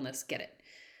invisible illness get it.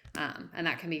 And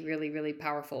that can be really, really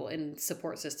powerful in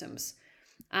support systems.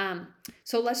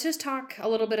 So let's just talk a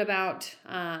little bit about,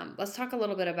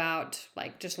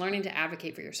 like just learning to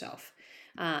advocate for yourself.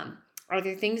 Are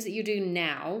there things that you do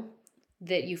now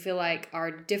that you feel like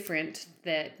are different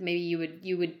that maybe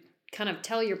you would kind of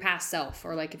tell your past self,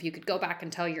 or like if you could go back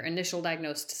and tell your initial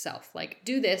diagnosed self, like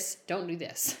do this, don't do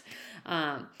this.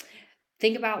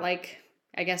 Think about like,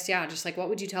 I guess, yeah, just like what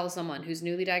would you tell someone who's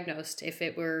newly diagnosed if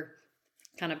it were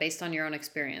kind of based on your own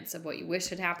experience of what you wish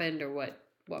had happened, or what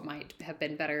might have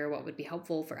been better, what would be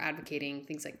helpful for advocating,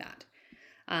 things like that.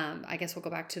 I guess we'll go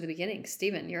back to the beginning.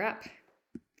 Stephen, you're up.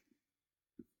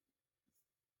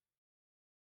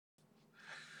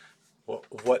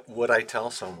 What would I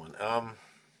tell someone?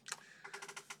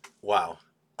 Wow.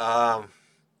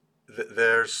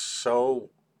 There's so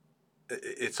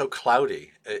it's so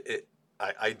cloudy.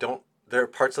 I don't. There are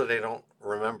parts that I don't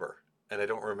remember, and I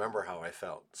don't remember how I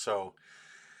felt. So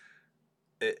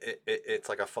it's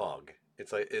like a fog.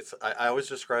 I always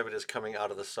describe it as coming out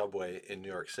of the subway in New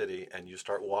York City, and you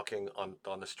start walking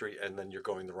on the street, and then you're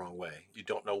going the wrong way. You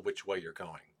don't know which way you're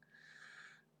going.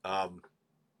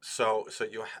 So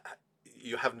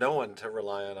you have no one to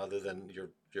rely on other than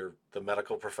the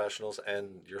medical professionals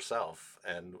and yourself,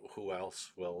 and who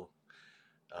else will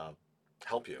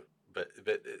help you. But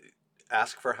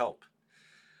ask for help.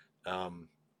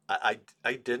 I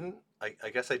didn't. I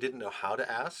guess I didn't know how to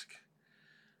ask.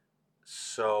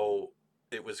 So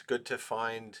it was good to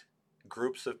find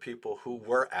groups of people who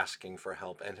were asking for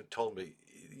help and have told me,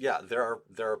 yeah, there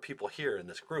are people here in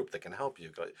this group that can help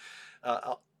you.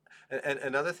 And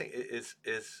another thing is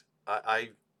I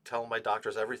tell my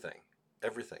doctors everything. I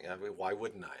mean, why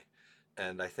wouldn't I?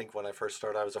 And I think when I first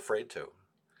started, I was afraid to,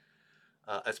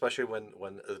 especially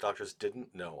when the doctors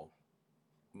didn't know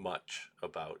much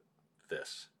about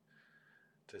this.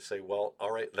 To say, well,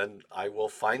 all right, then I will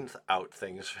find out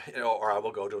things, or I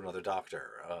will go to another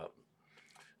doctor.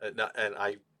 And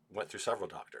I went through several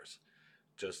doctors,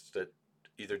 just that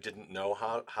either didn't know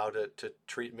how to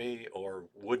treat me or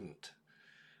wouldn't.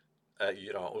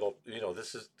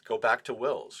 This is go back to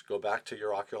Will's, go back to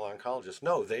your ocular oncologist.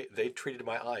 No, they treated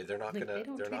my eye. They're not Like, gonna they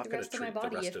don't they're treat not the gonna rest of my treat the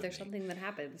body rest if of there's me. something that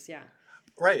happens. Yeah.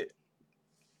 Right.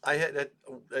 I had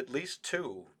at least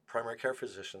two primary care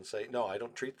physicians say, no, I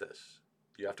don't treat this.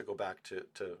 You have to go back to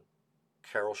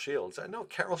Carol Shields. I know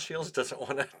Carol Shields doesn't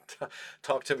want to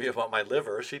talk to me about my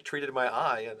liver. She treated my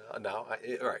eye, and now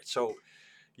all right. So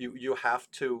you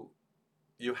have to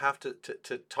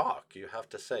talk. You have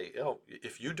to say,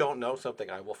 if you don't know something,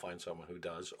 I will find someone who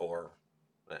does. Or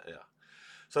yeah.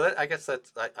 So I guess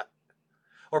that's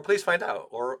or please find out,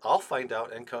 or I'll find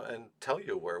out and tell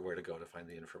you where to go to find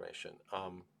the information.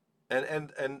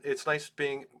 And it's nice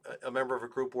being a member of a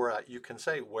group where you can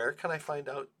say, where can I find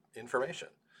out information?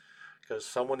 Because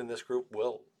someone in this group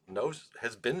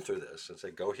has been through this, and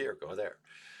say, go here, go there.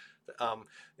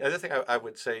 The other thing I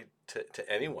would say to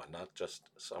anyone, not just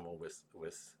someone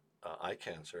with eye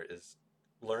cancer, is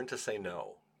learn to say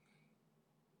no.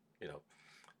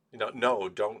 No,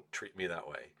 don't treat me that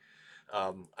way.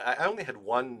 I only had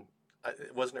one.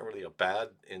 It wasn't really a bad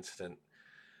incident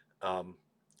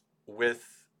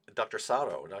with Dr.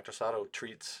 Sato. Dr. Sato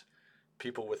treats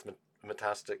people with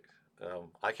metastatic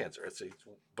eye cancer.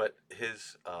 But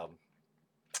his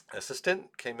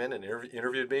assistant came in and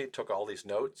interviewed me, took all these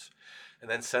notes, and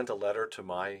then sent a letter to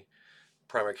my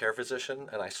primary care physician.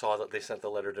 And I saw that they sent the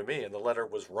letter to me, and the letter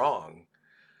was wrong.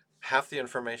 Half the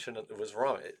information was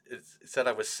wrong. It said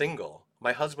I was single.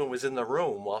 My husband was in the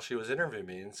room while she was interviewing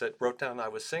me and wrote down I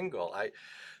was single.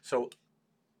 So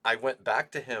I went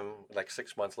back to him like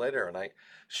 6 months later, and I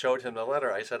showed him the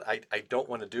letter. I said, I don't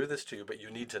want to do this to you, but you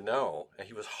need to know. And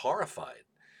he was horrified.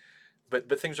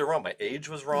 But things are wrong. My age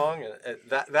was wrong, and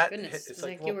that Goodness, it's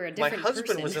like like, you well, were a my different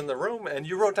husband was person. in the room, and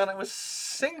you wrote down I was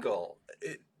single.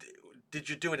 Did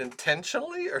you do it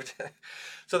intentionally, or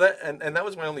so that and that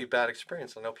was my only bad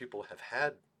experience. I know people have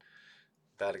had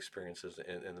bad experiences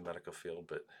in the medical field,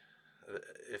 but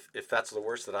if that's the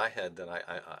worst that I had, then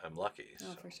I'm lucky.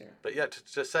 Oh, for sure. But yeah,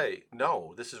 to say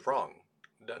no, this is wrong.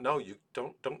 No, you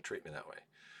don't treat me that way.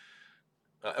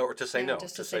 Or to say Yeah, no,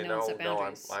 just to to say say no and no,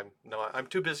 set boundaries. I'm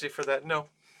too busy for that. No,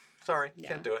 sorry, Yeah.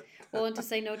 can't do it. Well, and to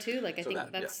say no too, like I So think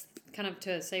that, that's kind of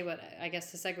to say what I guess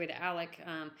to segue to Alec.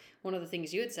 One of the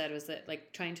things you had said was that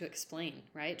like trying to explain,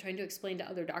 right? Trying to explain to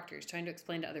other doctors, trying to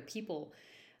explain to other people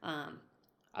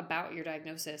about your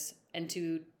diagnosis, and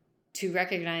to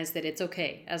recognize that it's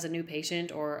okay as a new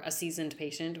patient or a seasoned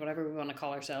patient, whatever we want to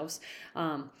call ourselves.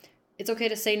 It's okay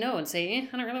to say no and say,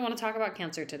 I don't really want to talk about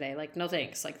cancer today. Like, no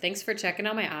thanks. Like, thanks for checking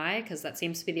on my eye, because that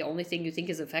seems to be the only thing you think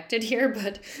is affected here.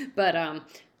 But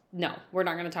no, we're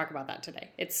not going to talk about that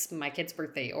today. It's my kid's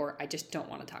birthday, or I just don't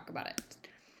want to talk about it.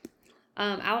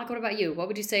 Alec, what about you? What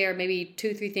would you say are maybe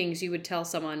 2-3 things you would tell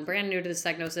someone brand new to this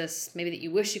diagnosis, maybe that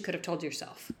you wish you could have told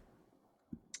yourself?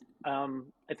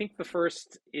 I think the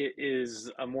first is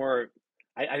a more,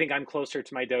 I think I'm closer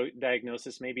to my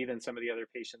diagnosis maybe than some of the other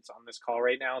patients on this call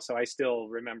right now. So I still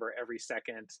remember every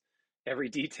second, every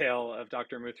detail of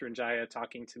Dr. Mruthyunjaya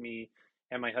talking to me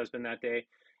and my husband that day.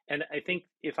 And I think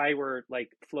if I were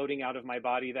like floating out of my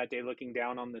body that day, looking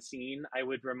down on the scene, I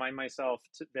would remind myself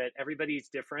that everybody's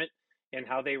different in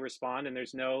how they respond. And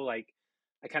there's no like,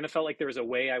 I kind of felt like there was a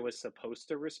way I was supposed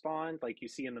to respond, like you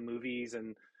see in the movies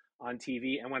and on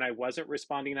TV. And when I wasn't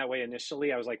responding that way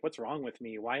initially, I was like, what's wrong with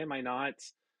me? Why am I not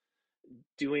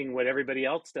doing what everybody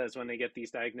else does when they get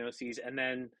these diagnoses? And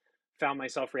then found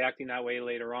myself reacting that way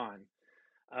later on.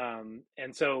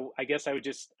 And so I guess I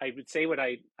would say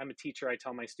I'm a teacher. I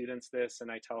tell my students this,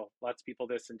 and I tell lots of people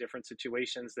this in different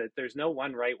situations, that there's no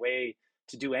one right way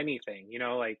to do anything,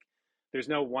 like there's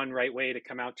no one right way to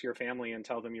come out to your family and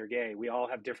tell them you're gay. We all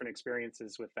have different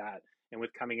experiences with that and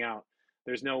with coming out.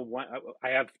 There's no one. I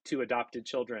have 2 adopted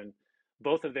children.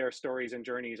 Both of their stories and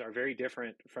journeys are very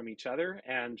different from each other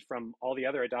and from all the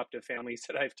other adoptive families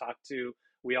that I've talked to.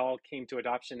 We all came to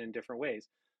adoption in different ways.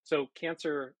 So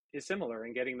cancer is similar,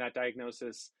 and getting that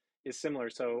diagnosis is similar.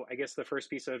 So I guess the first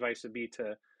piece of advice would be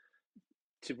to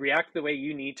react the way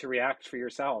you need to react for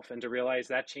yourself, and to realize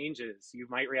that changes. You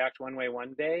might react one way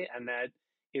one day, and that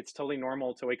it's totally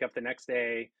normal to wake up the next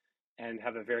day and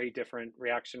have a very different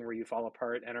reaction where you fall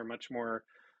apart and are much more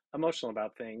emotional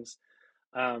about things.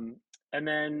 And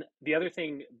then the other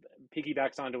thing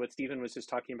piggybacks onto what Stephen was just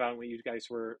talking about, what you guys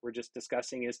were just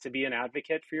discussing, is to be an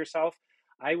advocate for yourself.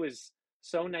 I was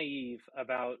so naive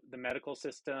about the medical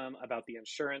system, about the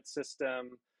insurance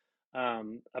system,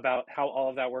 about how all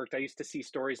of that worked. I used to see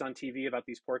stories on TV about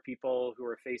these poor people who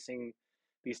were facing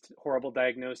these horrible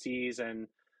diagnoses, and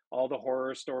all the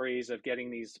horror stories of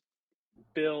getting these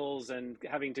bills and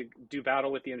having to do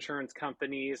battle with the insurance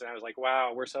companies. And I was like,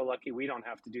 wow, we're so lucky we don't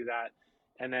have to do that.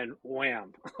 And then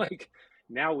wham, like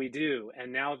now we do.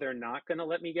 And now they're not going to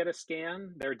let me get a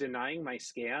scan. They're denying my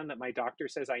scan that my doctor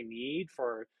says I need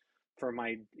for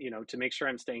my, to make sure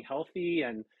I'm staying healthy.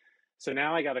 And so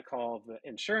now I got to call the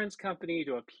insurance company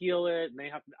to appeal it. And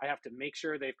I have to make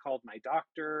sure they've called my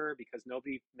doctor, because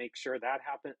nobody makes sure that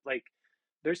happens. Like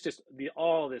there's just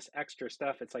all this extra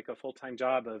stuff. It's like a full-time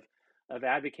job of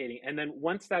advocating. And then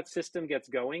once that system gets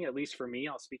going, at least for me,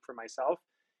 I'll speak for myself,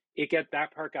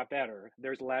 that part got better.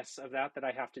 There's less of that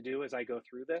I have to do as I go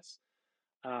through this.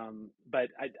 But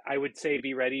I would say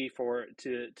be ready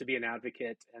to be an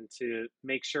advocate, and to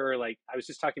make sure, like I was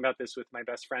just talking about this with my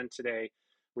best friend today.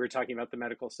 We were talking about the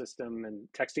medical system and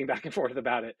texting back and forth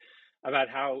about it, about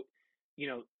how,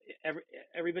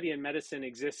 everybody in medicine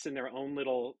exists in their own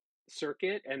little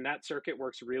circuit, and that circuit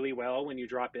works really well when you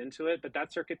drop into it, but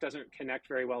that circuit doesn't connect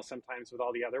very well sometimes with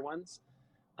all the other ones.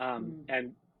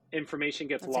 And information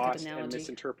gets lost and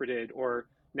misinterpreted, or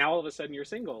now all of a sudden you're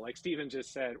single, like Stephen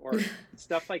just said, or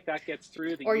stuff like that gets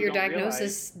through that, or your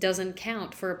diagnosis doesn't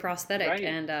count for a prosthetic, right?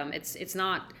 And it's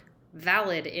not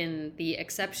valid in the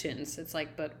exceptions. It's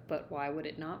like, but why would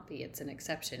it not be? It's an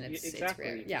exception. Exactly. It's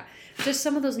rare. Yeah, just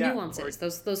some of those nuances,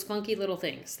 those funky little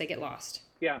things, they get lost.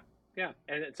 Yeah.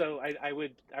 And so I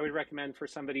would recommend for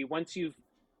somebody, once you've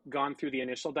gone through the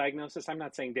initial diagnosis, I'm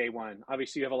not saying day one,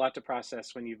 obviously you have a lot to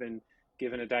process when you've been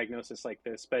given a diagnosis like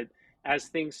this, but as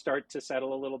things start to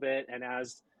settle a little bit, and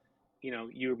as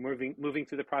you're moving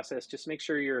through the process, just make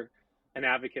sure you're an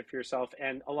advocate for yourself.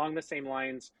 And along the same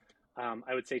lines,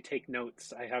 I would say take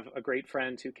notes. I have a great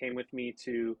friend who came with me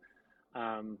to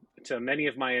many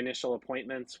of my initial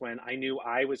appointments when I knew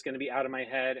I was going to be out of my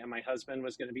head and my husband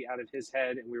was going to be out of his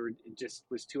head, and it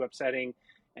was too upsetting.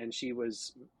 And she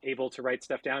was able to write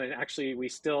stuff down. And actually, we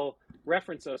still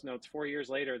reference those notes 4 years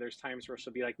later. There's times where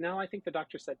she'll be like, no, I think the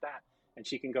doctor said that. And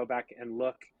she can go back and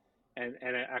look, and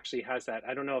it actually has that.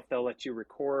 I don't know if they'll let you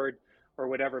record or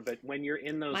whatever, but when you're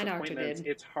in those appointments,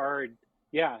 it's hard.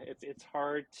 Yeah, it's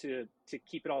hard to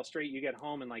keep it all straight. You get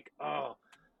home and like, oh,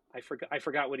 I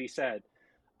forgot what he said.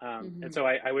 And so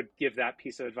I would give that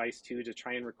piece of advice too, to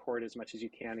try and record as much as you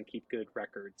can and keep good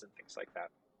records and things like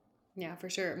that. Yeah, for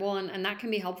sure. Well, and that can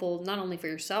be helpful not only for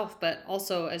yourself, but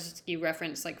also, as you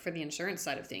referenced, like for the insurance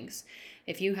side of things.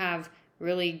 If you have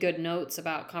really good notes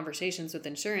about conversations with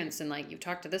insurance, and like you've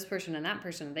talked to this person and that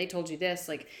person, and they told you this,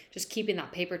 like just keeping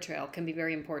that paper trail can be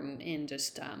very important in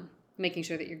just making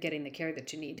sure that you're getting the care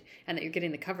that you need, and that you're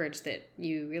getting the coverage that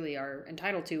you really are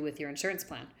entitled to with your insurance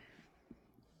plan.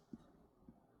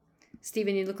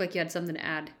 Stephen, you look like you had something to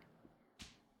add.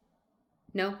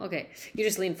 No? Okay. You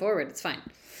just lean forward. It's fine.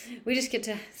 We just get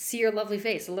to see your lovely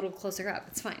face a little closer up.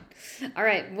 It's fine. All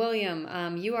right,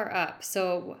 William, you are up.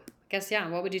 So, I guess, yeah,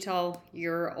 what would you tell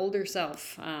your older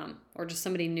self or just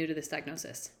somebody new to this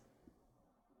diagnosis?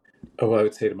 Oh, I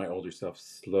would say to my older self,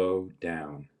 slow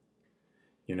down.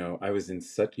 I was in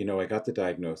such, I got the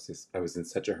diagnosis. I was in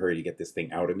such a hurry to get this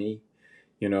thing out of me,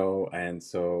 and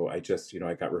so I just,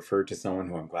 I got referred to someone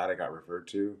who I'm glad I got referred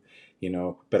to,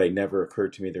 but it never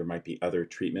occurred to me there might be other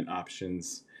treatment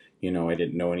options. I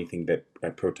didn't know anything that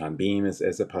a proton beam is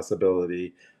as a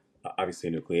possibility, obviously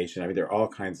nucleation. I mean, there are all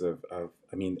kinds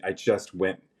I just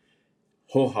went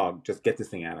whole hog, just get this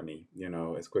thing out of me,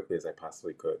 as quickly as I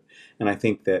possibly could. And I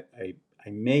think that I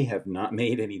may have not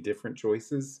made any different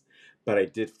choices, but I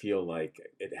did feel like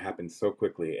it happened so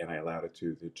quickly and I allowed it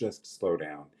to just slow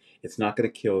down. It's not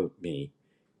going to kill me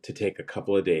to take a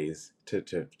couple of days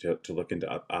to look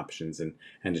into options and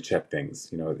to check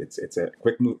things. It's a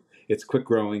quick move. It's quick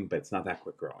growing, but it's not that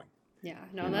quick growing. Yeah,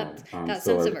 no, that So sense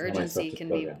I of would tell myself urgency to can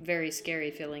slow be down. very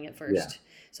scary feeling at Yeah, first.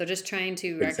 So just trying to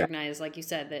exactly. recognize, like you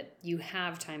said, that you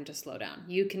have time to slow down.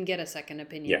 You can get a second Yeah,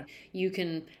 opinion. You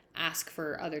can ask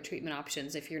for other treatment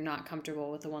options if you're not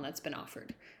comfortable with the one that's been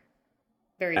offered.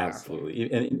 Very powerful.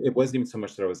 absolutely. And it wasn't even so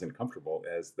much that I was uncomfortable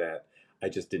as that I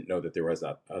just didn't know that there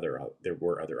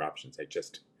were other options. I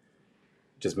just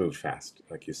moved fast,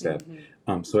 like you said.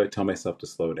 Hmm. So I tell myself to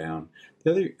slow down.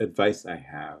 The other advice I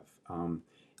have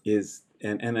is,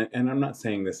 and I'm not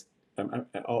saying this.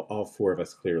 All four of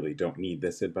us clearly don't need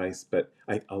this advice, but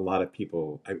a lot of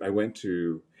people. I went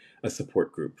to a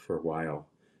support group for a while,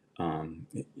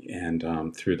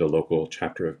 and through the local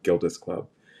chapter of Gildas Club,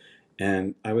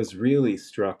 and I was really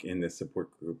struck in this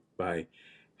support group by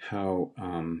how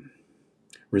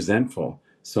resentful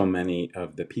so many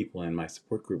of the people in my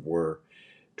support group were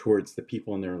towards the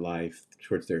people in their life,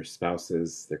 towards their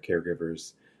spouses, their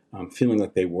caregivers, feeling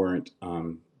like they weren't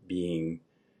being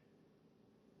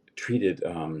treated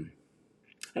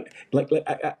like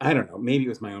I don't know, maybe it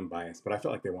was my own bias, but I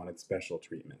felt like they wanted special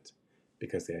treatment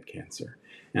because they had cancer.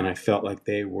 And I felt like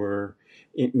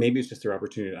maybe it's just their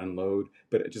opportunity to unload,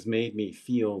 but it just made me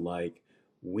feel like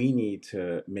we need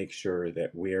to make sure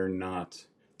that we're not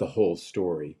the whole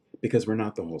story, because we're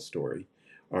not the whole story.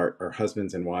 Our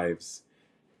husbands and wives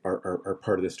are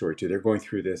part of the story too. They're going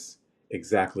through this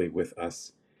exactly with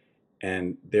us.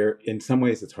 And in some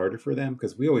ways it's harder for them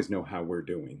because we always know how we're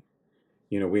doing.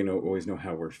 We always know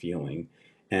how we're feeling,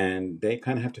 and they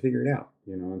kind of have to figure it out.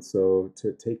 And so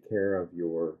to take care of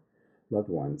your loved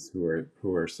ones who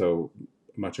are so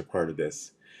much a part of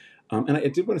this. And I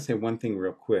did want to say one thing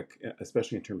real quick,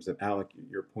 especially in terms of Alec,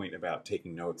 your point about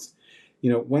taking notes.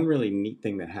 One really neat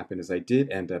thing that happened is I did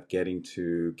end up getting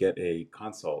to get a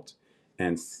consult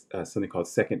and something called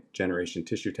second generation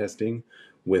tissue testing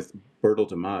with Bertel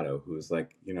D'Amato, who's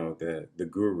like, the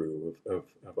guru of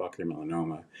ocular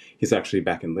melanoma. He's actually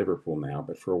back in Liverpool now,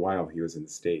 but for a while he was in the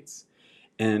States.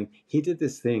 And he did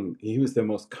this thing. He was the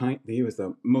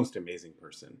most amazing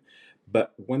person.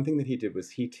 But one thing that he did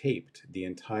was he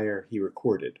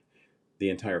recorded the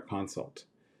entire consult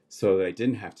so that I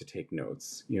didn't have to take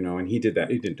notes, and he did that.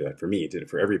 He didn't do that for me. He did it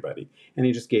for everybody. And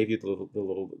he just gave you the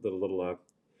little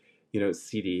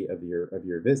CD of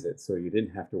your visit. So you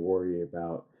didn't have to worry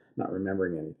about not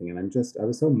remembering anything. And I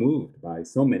was so moved by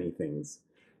so many things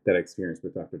that I experienced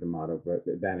with Dr. D'Amato, but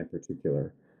that in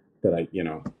particular, that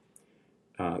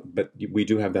but we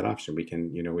do have that option. We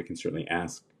can certainly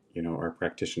ask, our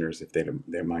practitioners if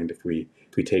they mind if we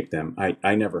tape them.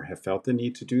 I never have felt the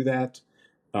need to do that,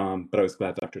 but I was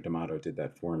glad Dr. D'Amato did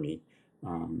that for me.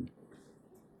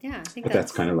 Yeah, I think But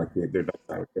that's kind of like the advice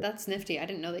I would give. that's nifty. I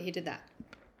didn't know that he did that.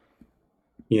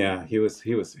 Yeah, he is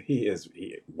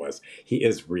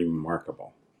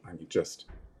remarkable. I mean,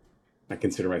 I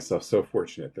consider myself so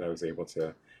fortunate that I was able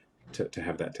to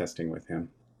have that testing with him.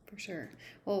 For sure.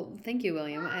 Well, thank you,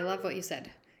 William. I love what you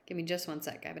said. Give me just one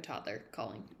sec. I have a toddler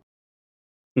calling.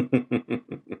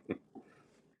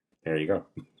 There you go.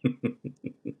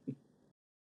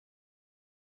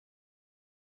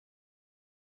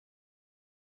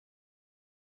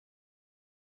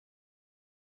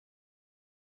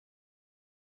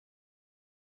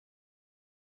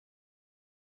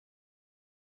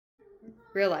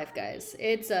 Real life, guys.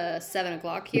 It's 7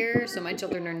 o'clock here, so my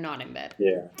children are not in bed.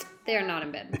 Yeah. They are not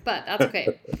in bed, but that's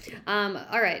okay.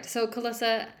 All right. So,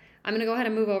 Calissa, I'm going to go ahead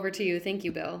and move over to you. Thank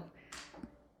you, Bill.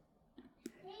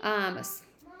 I'm gonna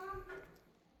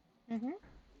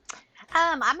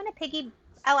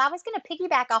I was gonna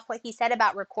piggyback off what he said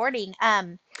about recording.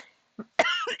 My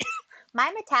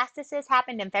metastasis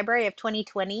happened in February of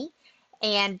 2020,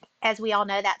 And as we all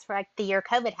know, that's where the year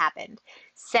COVID happened.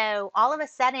 So all of a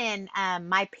sudden,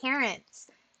 my parents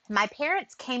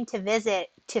came to visit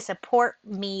to support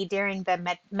me during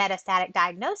the metastatic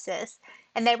diagnosis,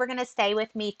 and they were going to stay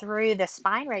with me through the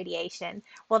spine radiation.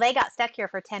 Well, they got stuck here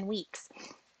for 10 weeks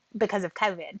because of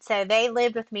COVID. So they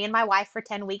lived with me and my wife for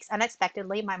 10 weeks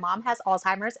unexpectedly. My mom has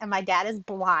Alzheimer's and my dad is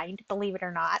blind, believe it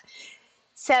or not.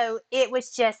 So it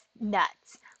was just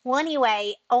nuts. Well,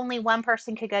 anyway, only one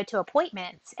person could go to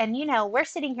appointments. And, we're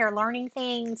sitting here learning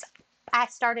things. I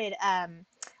started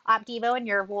Opdivo and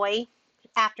Yervoy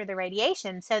after the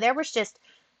radiation. So there was just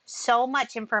so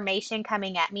much information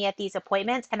coming at me at these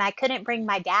appointments, and I couldn't bring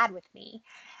my dad with me.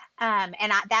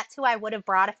 That's who I would have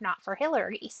brought if not for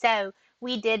Hillary. So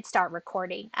we did start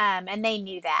recording, and they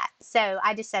knew that. So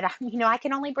I just said, I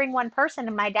can only bring one person,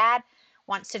 and my dad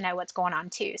wants to know what's going on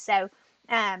too. So,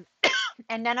 and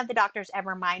none of the doctors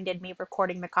ever minded me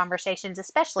recording the conversations,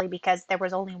 especially because there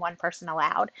was only one person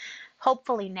allowed.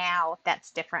 Hopefully now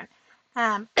that's different.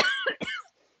 Um,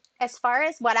 as far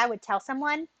as what I would tell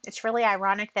someone, it's really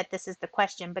ironic that this is the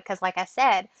question because, like I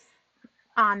said,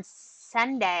 on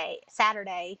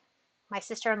Saturday, my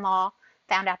sister-in-law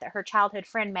found out that her childhood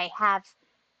friend may have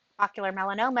ocular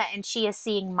melanoma, and she is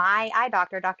seeing my eye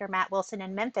doctor, Dr. Matt Wilson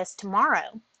in Memphis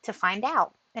tomorrow to find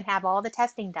out and have all the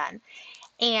testing done.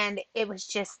 And it was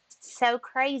just so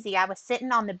crazy. I was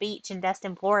sitting on the beach in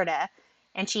Destin, Florida,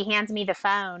 and she hands me the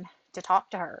phone to talk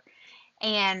to her.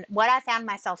 And what I found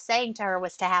myself saying to her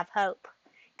was to have hope.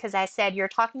 Because I said, you're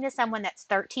talking to someone that's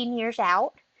 13 years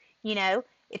out.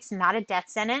 It's not a death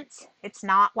sentence. It's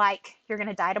not like you're going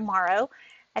to die tomorrow.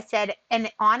 I said,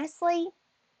 and honestly,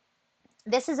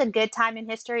 this is a good time in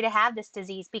history to have this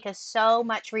disease because so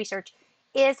much research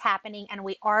is happening and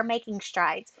we are making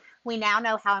strides. We now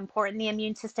know how important the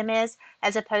immune system is,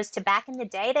 as opposed to back in the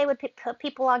day, they would put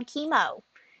people on chemo,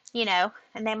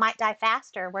 and they might die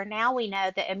faster, where now we know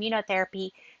that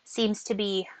immunotherapy seems to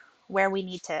be where we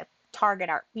need to target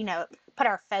put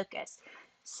our focus.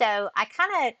 So I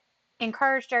kind of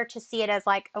encouraged her to see it as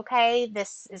like, okay,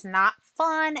 this is not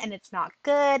fun and it's not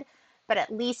good, but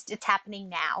at least it's happening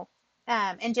now.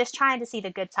 And just trying to see the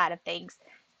good side of things.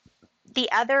 The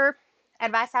other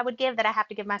advice I would give that I have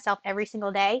to give myself every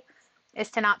single day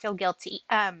is to not feel guilty.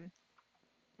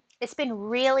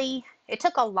 It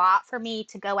took a lot for me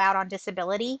to go out on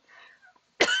disability.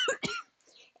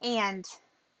 And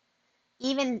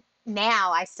even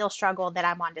now, I still struggle that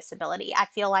I'm on disability. I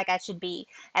feel like I should be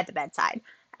at the bedside,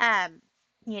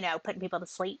 putting people to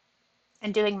sleep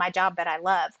and doing my job that I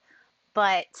love.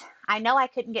 But I know I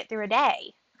couldn't get through a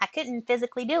day. I couldn't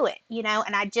physically do it,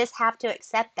 and I just have to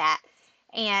accept that.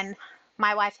 And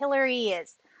my wife, Hillary,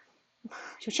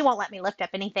 she won't let me lift up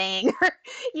anything.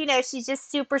 She's just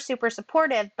super, super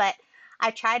supportive, but I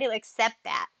try to accept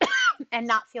that and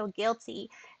not feel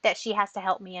guilty that she has to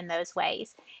help me in those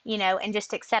ways, and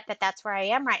just accept that that's where I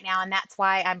am right now. And that's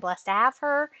why I'm blessed to have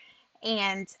her.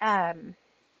 And,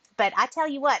 but I tell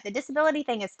you what, the disability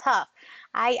thing is tough.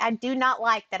 I do not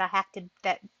like that I have to,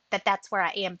 that's where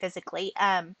I am physically.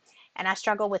 And I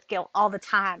struggle with guilt all the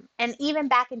time. And even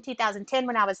back in 2010,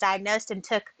 when I was diagnosed and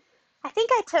I think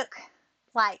I took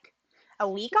like a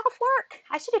week off work.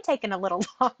 I should have taken a little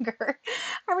longer.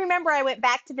 I remember I went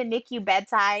back to the NICU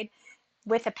bedside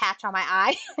with a patch on my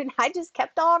eye and I just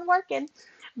kept on working.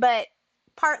 But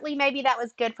partly maybe that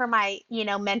was good for my,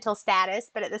 mental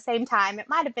status, but at the same time, it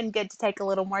might have been good to take a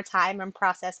little more time and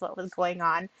process what was going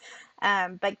on.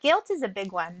 But guilt is a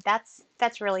big one. That's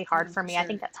really hard for me. Sure. I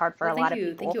think that's hard for Well, a lot of thank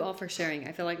you. people. Thank you all for sharing.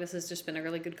 I feel like this has just been a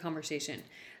really good conversation.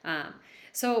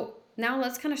 So now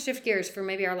let's kind of shift gears for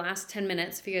maybe our last 10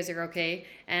 minutes, if you guys are okay.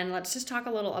 And let's just talk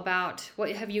a little about what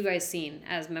have you guys seen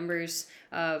as members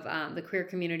of the queer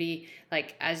community,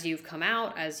 like as you've come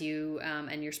out, as you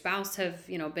and your spouse have,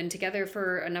 been together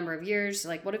for a number of years.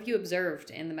 Like, what have you observed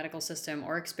in the medical system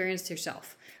or experienced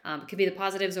yourself? It could be the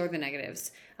positives or the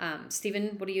negatives.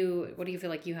 Stephen, what do you feel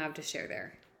like you have to share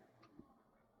there?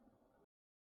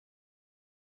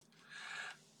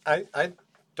 I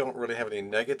don't really have any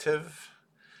negative.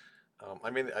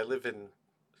 I live in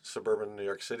suburban New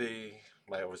York City.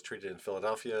 I was treated in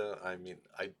Philadelphia. I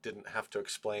didn't have to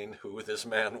explain who this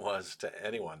man was to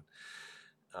anyone.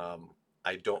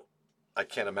 I don't, I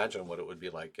can't imagine what it would be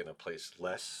like in a place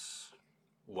less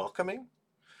welcoming.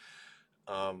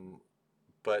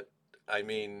 But I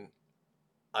mean,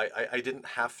 I didn't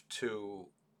have to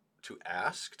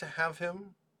ask to have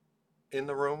him in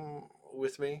the room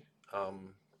with me,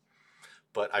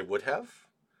 but I would have.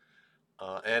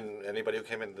 And anybody who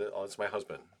came in, it's my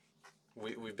husband.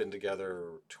 We've been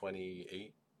together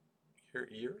 28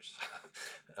 years.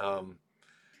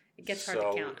 It gets hard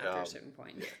to count after a certain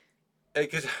point. It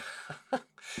could,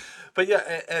 but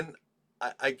yeah, and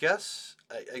I guess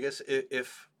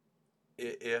if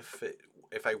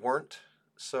I weren't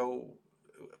so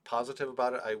positive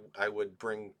about it, I would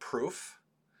bring proof.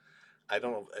 I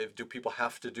don't know, do people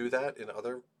have to do that in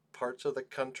other parts of the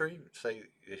country? Say,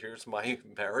 here's my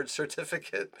marriage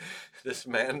certificate. This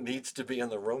man needs to be in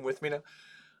the room with me now.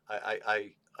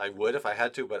 I would if I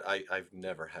had to, but I've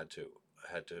never had to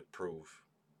prove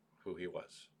who he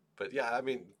was. But yeah, I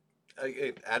mean,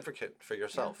 advocate for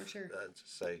yourself. Yeah, for sure.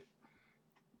 Just say,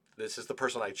 this is the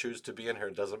person I choose to be in here.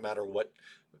 It doesn't matter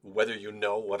whether you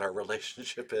know what our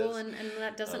relationship is. Well, and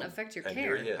that doesn't affect your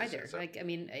care either. So. Like, I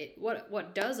mean,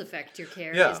 what does affect your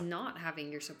care Yeah. is not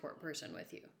having your support person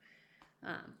with you.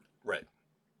 Right.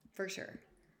 For sure.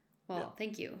 Well, Yeah.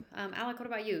 thank you. Alec, what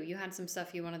about you? You had some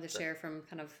stuff you wanted to share from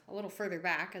kind of a little further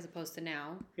back as opposed to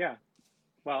now. Yeah.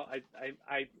 Well,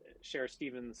 I share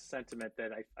Stephen's sentiment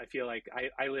that I feel like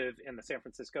I live in the San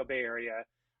Francisco Bay Area.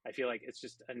 I feel like it's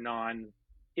just a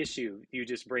non-issue. You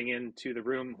just bring into the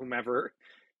room whomever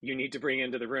you need to bring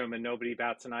into the room, and nobody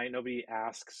bats an eye, nobody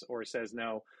asks or says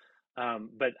no.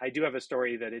 But I do have a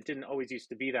story that it didn't always used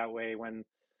to be that way when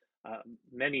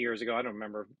many years ago, I don't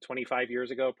remember, 25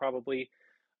 years ago probably,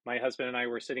 my husband and I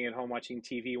were sitting at home watching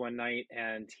TV one night,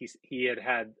 and he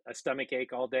had a stomach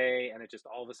ache all day, and it just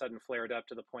all of a sudden flared up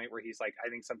to the point where he's like, I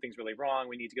think something's really wrong.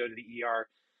 We need to go to the ER.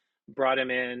 Brought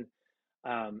him in,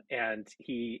 and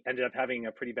he ended up having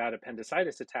a pretty bad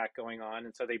appendicitis attack going on.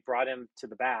 And so they brought him to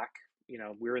the back.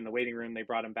 We were in the waiting room. They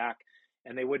brought him back,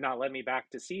 and they would not let me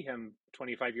back to see him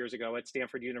 25 years ago at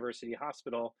Stanford University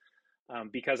Hospital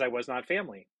because I was not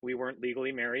family. We weren't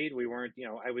legally married. We weren't,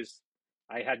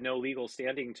 I had no legal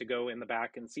standing to go in the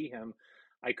back and see him.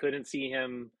 I couldn't see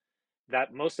him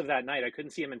most of that night. I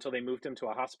couldn't see him until they moved him to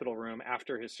a hospital room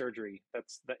after his surgery.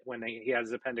 When he had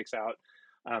his appendix out.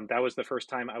 That was the first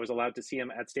time I was allowed to see him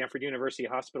at Stanford University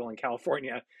Hospital in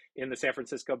California in the San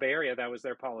Francisco Bay Area. That was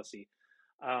their policy.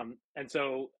 And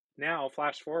so now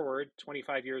flash forward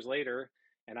 25 years later,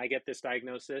 and I get this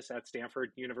diagnosis at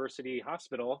Stanford University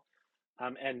Hospital.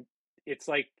 And it's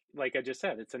like I just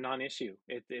said, it's a non-issue.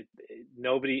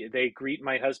 They greet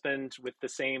my husband with the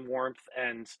same warmth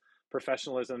and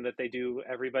professionalism that they do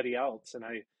everybody else. And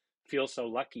I feel so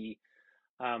lucky.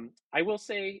 I will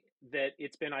say that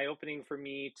it's been eye-opening for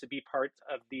me to be part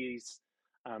of these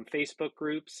Facebook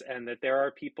groups, and that there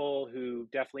are people who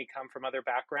definitely come from other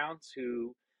backgrounds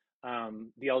who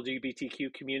the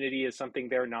LGBTQ community is something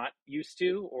they're not used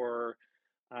to, or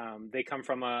they come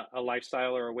from a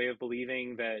lifestyle or a way of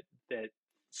believing that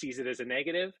sees it as a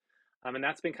negative. And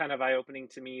that's been kind of eye-opening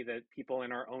to me, that people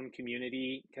in our own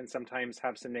community can sometimes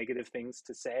have some negative things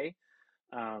to say,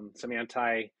 some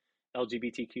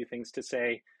anti-LGBTQ things to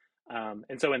say.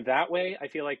 And so in that way, I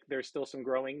feel like there's still some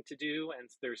growing to do, and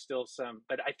there's still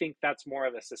but I think that's more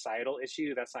of a societal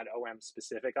issue. That's not OM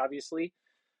specific, obviously.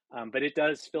 But it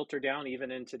does filter down even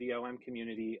into the OM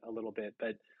community a little bit.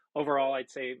 But overall, I'd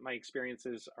say my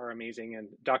experiences are amazing, and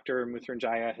Dr.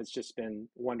 Muthrunjaya has just been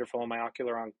wonderful. My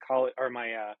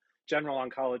general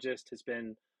oncologist has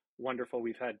been wonderful.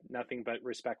 We've had nothing but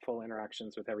respectful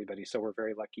interactions with everybody, so we're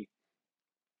very lucky.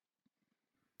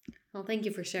 Well, thank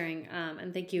you for sharing,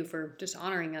 and thank you for just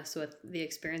honoring us with the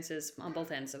experiences on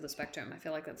both ends of the spectrum. I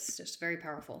feel like that's just very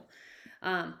powerful.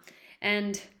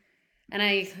 And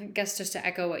I guess just to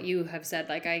echo what you have said,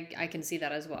 like I can see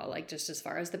that as well, like just as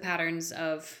far as the patterns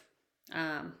of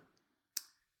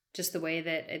just the way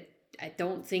that I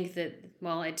don't think that,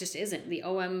 well, it just isn't. The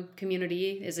OM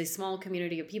community is a small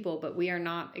community of people, but we are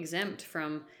not exempt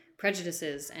from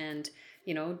prejudices and,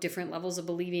 different levels of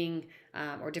believing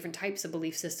or different types of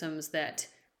belief systems that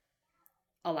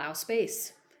allow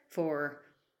space for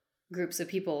groups of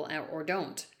people or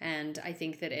don't. And I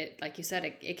think that like you said,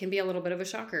 it can be a little bit of a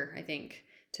shocker, I think,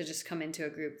 to just come into a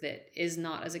group that is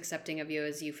not as accepting of you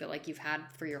as you feel like you've had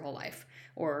for your whole life,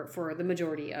 or for the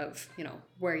majority of,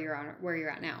 where you're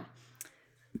at now.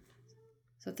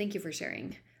 So thank you for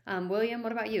sharing. William,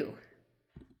 what about you?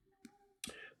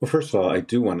 Well, first of all, I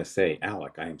do want to say,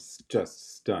 Alec, I am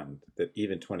just stunned that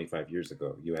even 25 years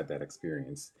ago you had that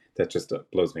experience. That just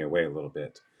blows me away a little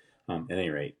bit. At any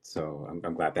rate, so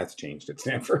I'm glad that's changed at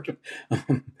Stanford.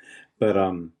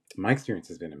 But my experience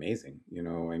has been amazing.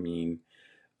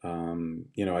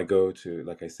 I go to,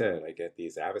 like I said, I get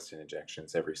these Avastin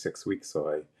injections every 6 weeks, so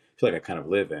I feel like I kind of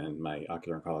live in my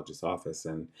ocular oncologist's office,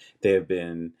 and they have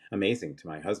been amazing to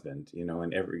my husband.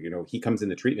 And he comes in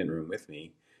the treatment room with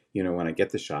me. When I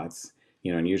get the shots,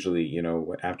 and usually,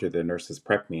 after the nurses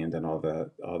prep me and then all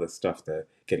the stuff, the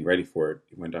getting ready for it,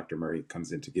 when Dr. Murray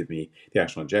comes in to give me the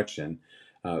actual injection,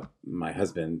 my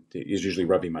husband is usually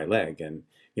rubbing my leg, and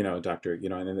doctor,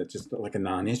 and then it's just like a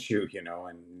non-issue,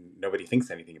 and nobody thinks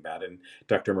anything about it. And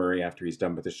Dr. Murray, after he's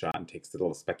done with the shot and takes the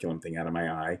little speculum thing out of my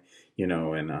eye,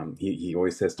 and he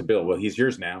always says to Bill, "Well, he's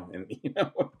yours now," and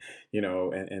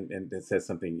and it says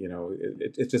something,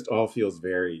 it just all feels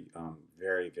very,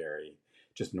 very, very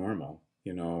just normal.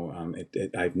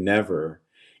 I've never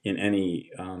in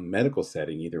any medical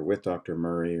setting, either with Dr.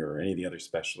 Murray or any of the other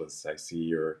specialists I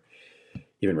see, or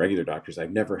even regular doctors,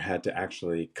 I've never had to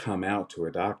actually come out to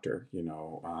a doctor,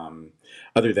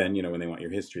 other than, when they want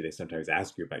your history, they sometimes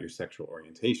ask you about your sexual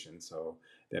orientation. So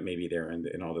that may be there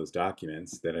in all those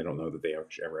documents that I don't know that they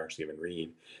ever actually even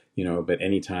read, but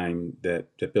anytime that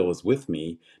Bill is with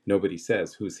me, nobody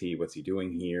says, who's he, what's he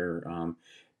doing here?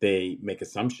 They make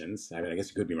assumptions. I mean, I guess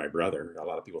it could be my brother. A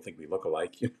lot of people think we look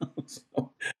alike,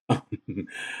 so,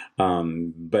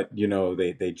 but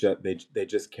they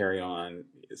just carry on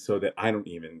so that I don't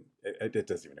even, it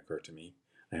doesn't even occur to me.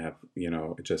 I have,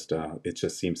 it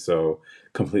just seems so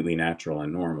completely natural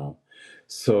and normal.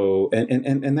 So,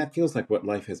 and that feels like what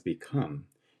life has become,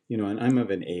 and I'm of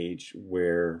an age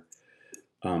where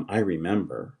I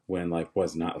remember when life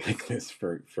was not like this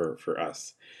for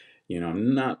us.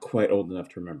 I'm not quite old enough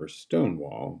to remember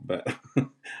Stonewall, but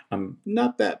I'm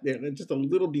not that, just a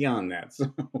little beyond that.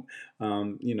 So,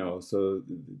 so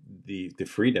the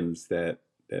freedoms that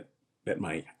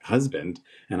my husband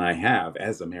and I have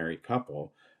as a married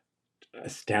couple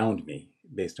astound me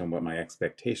based on what my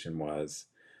expectation was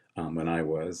when I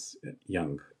was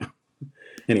young.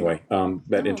 Anyway,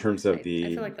 but in terms of I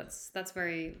feel like that's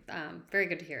very very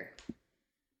good to hear.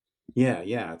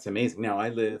 Yeah, it's amazing. Now I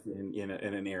live in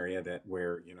an area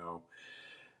where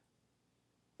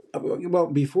well,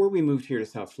 before we moved here to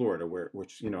South Florida,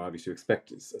 which obviously you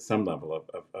expect some level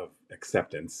of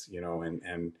acceptance,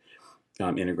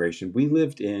 and integration. We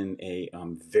lived in a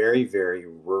very, very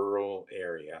rural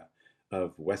area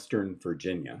of Western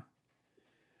Virginia,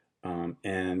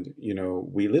 and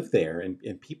we lived there,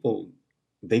 and people,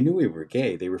 they knew we were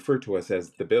gay. They referred to us as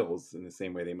the Bills in the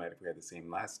same way they might if we had the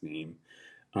same last name.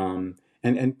 And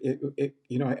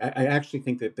I actually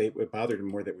think that it bothered them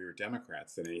more that we were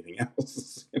Democrats than anything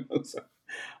else. So,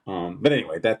 but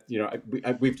anyway, that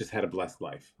we've just had a blessed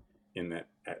life in that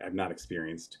I've not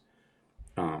experienced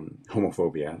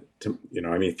homophobia. I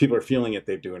mean, if people are feeling it,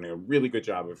 they're doing a really good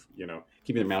job of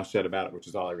keeping their mouth shut about it, which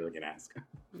is all I really can ask.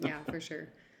 Yeah, for sure.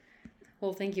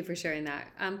 Well, thank you for sharing that.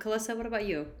 Calissa, what about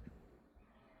you?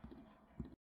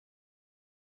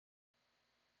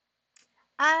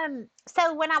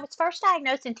 So when I was first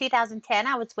diagnosed in 2010,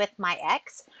 I was with my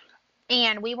ex,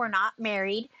 and we were not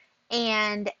married.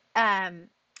 And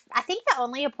I think the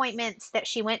only appointments that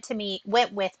she went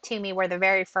with to me were the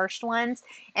very first ones,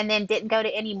 and then didn't go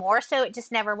to any more. So it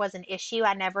just never was an issue.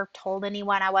 I never told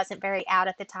anyone. I wasn't very out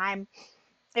at the time.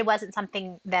 It wasn't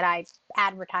something that I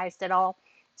advertised at all.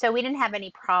 So we didn't have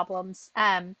any problems.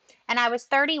 And I was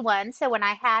 31. So when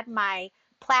I had my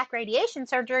plaque radiation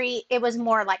surgery, it was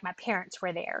more like my parents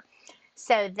were there.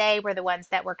 So they were the ones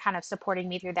that were kind of supporting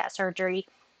me through that surgery.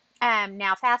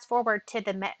 Now fast forward to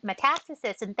the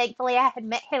metastasis, and thankfully I had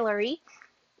met Hillary.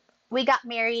 We got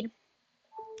married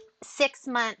 6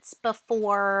 months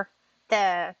before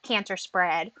the cancer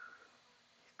spread.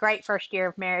 Great first year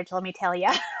of marriage, let me tell you.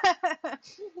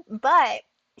 But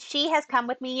she has come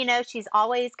with me, she's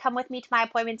always come with me to my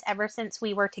appointments ever since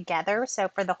we were together. So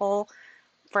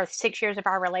for 6 years of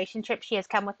our relationship, she has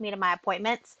come with me to my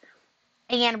appointments.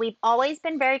 And we've always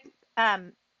been very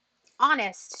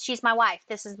honest. She's my wife.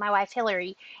 This is my wife,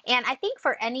 Hillary. And I think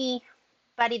for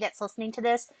anybody that's listening to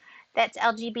this, that's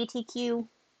LGBTQA,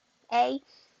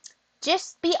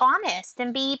 just be honest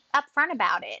and be upfront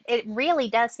about it. It really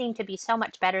does seem to be so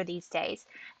much better these days.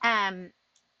 I've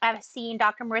seen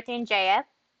Dr. Mruthyunjaya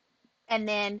and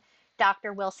then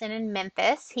Dr. Wilson in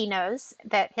Memphis. He knows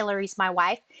that Hillary's my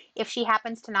wife. If she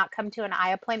happens to not come to an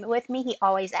eye appointment with me, he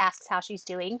always asks how she's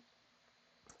doing.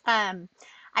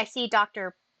 I see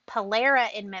Dr.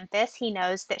 Palera in Memphis. He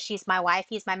knows that she's my wife.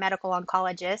 He's my medical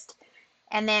oncologist.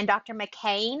 And then Dr.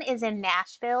 McCain is in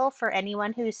Nashville for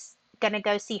anyone who's going to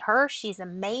go see her. She's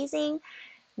amazing.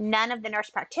 None of the nurse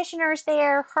practitioners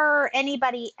there,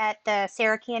 anybody at the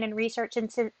Sarah Cannon Research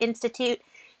Institute,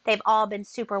 they've all been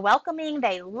super welcoming.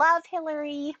 They love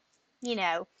Hillary.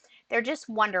 They're just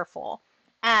wonderful.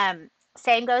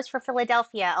 Same goes for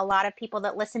Philadelphia. A lot of people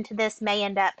that listen to this may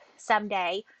end up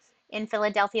someday in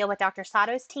Philadelphia with Dr.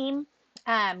 Sato's team.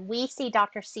 We see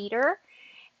Dr. Cedar.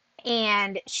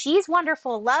 And she's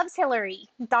wonderful, loves Hillary.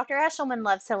 Dr. Eshelman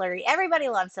loves Hillary. Everybody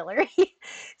loves Hillary.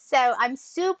 So I'm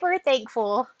super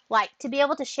thankful, like, to be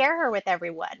able to share her with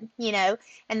everyone,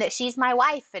 and that she's my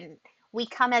wife and we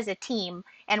come as a team,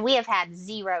 and we have had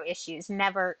zero issues.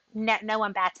 Never, no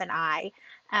one bats an eye.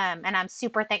 And I'm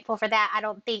super thankful for that. I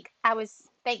don't think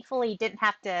thankfully didn't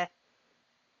have to.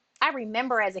 I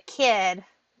remember as a kid,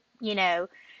 in the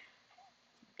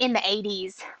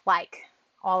 80s, like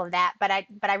all of that, but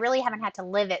I really haven't had to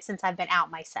live it since I've been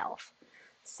out myself.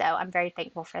 So I'm very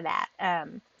thankful for that.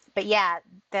 But yeah,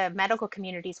 the medical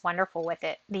community is wonderful with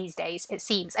it these days, it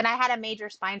seems. And I had a major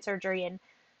spine surgery in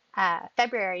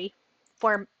February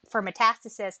for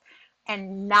metastasis,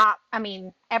 and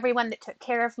everyone that took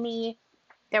care of me,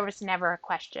 there was never a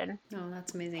question. Oh,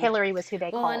 that's amazing. Hillary was who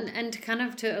they called. Well, and kind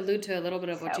of to allude to a little bit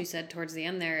of what you said towards the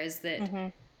end there is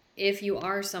that if you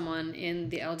are someone in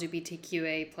the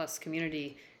LGBTQA plus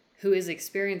community who is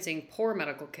experiencing poor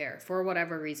medical care for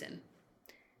whatever reason,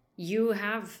 you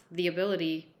have the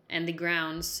ability and the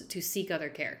grounds to seek other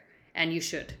care, and you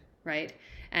should, right?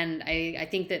 And I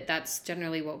think that that's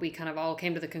generally what we kind of all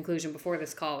came to the conclusion before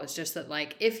this call, is just that,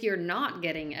 like, if you're not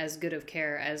getting as good of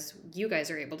care as you guys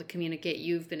are able to communicate,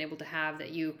 you've been able to have,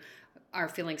 that you are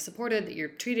feeling supported, that you're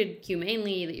treated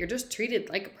humanely, that you're just treated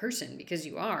like a person because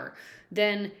you are,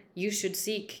 then you should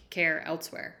seek care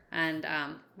elsewhere. And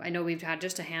I know we've had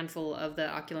just a handful of the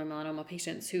ocular melanoma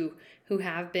patients who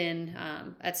have been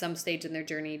at some stage in their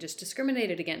journey just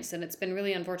discriminated against, and it's been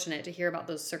really unfortunate to hear about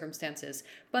those circumstances.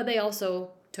 But they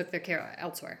also took their care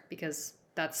elsewhere because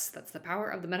that's the power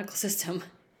of the medical system.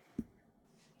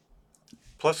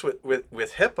 Plus,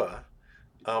 with HIPAA,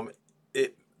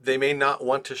 they may not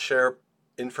want to share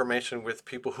information with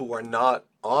people who are not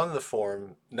on the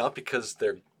form, not because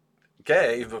they're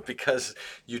gay, but because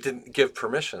you didn't give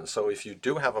permission. So if you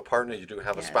do have a partner, you do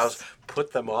have a spouse,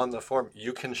 put them on the form.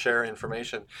 You can share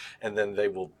information, and then they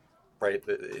will, right?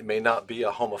 It may not be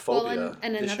a homophobia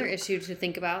and another issue to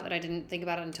think about that I didn't think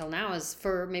about until now is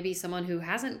for maybe someone who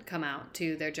hasn't come out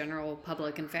to their general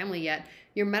public and family yet,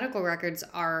 your medical records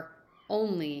are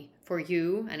only for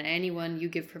you and anyone you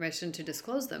give permission to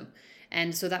disclose them.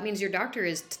 And so that means your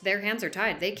doctor their hands are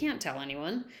tied. They can't tell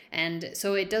anyone. And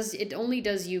so it only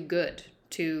does you good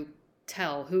to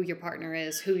tell who your partner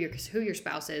is, who your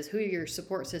spouse is, who your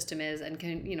support system is, and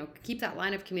can, keep that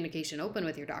line of communication open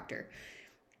with your doctor.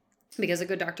 Because a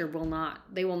good doctor will not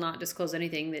disclose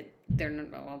anything that they're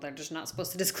just not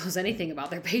supposed to disclose anything about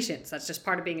their patients. That's just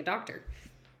part of being a doctor.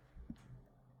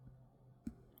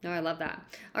 No, I love that.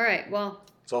 All right, well,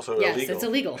 it's also illegal. Yes, it's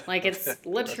illegal. Like, it's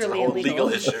literally illegal. illegal. Legal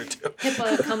issue too.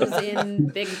 HIPAA comes in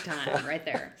big time right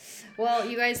there. Well,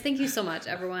 you guys, thank you so much,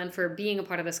 everyone, for being a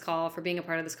part of this call, for being a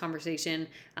part of this conversation.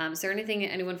 Is there anything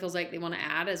anyone feels like they want to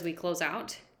add as we close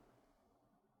out?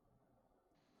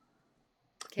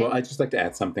 Okay. Well, I'd just like to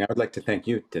add something. I would like to thank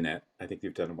you, Danette. I think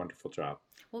you've done a wonderful job.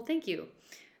 Well, thank you.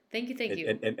 Thank you.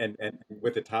 And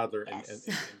with the toddler. Yes.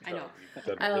 I know.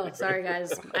 Oh, sorry,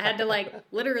 guys. I had to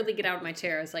literally get out of my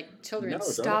chair. I was like, children,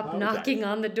 stop knocking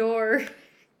on the door.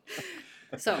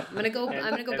 So I'm gonna go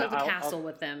build a castle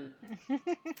with them.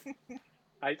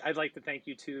 I'd like to thank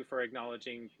you too for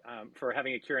acknowledging, for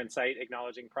having a Cure Insight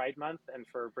acknowledging Pride Month, and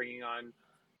for bringing on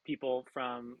people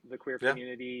from the queer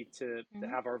community to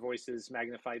have our voices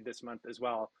magnified this month as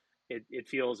well. It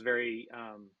feels very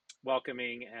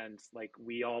welcoming, and like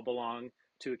we all belong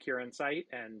to a Cure Insight,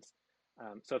 and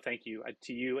so thank you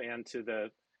to you and to the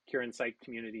Cure Insight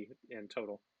community in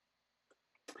total.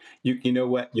 You know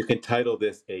what? You can title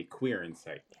this a Queer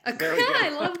Insight. I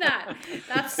love that.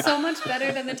 That's so much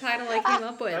better than the title I came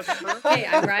up with. Hey,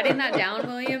 I'm writing that down,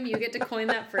 William. You get to coin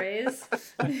that phrase.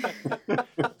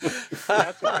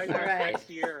 That's right. All right. Next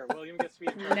year, William gets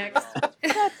to be next.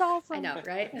 That's awesome. I know,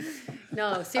 right?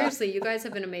 No, seriously, you guys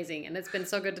have been amazing, and it's been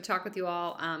so good to talk with you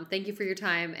all. Thank you for your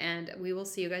time, and we will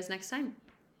see you guys next time.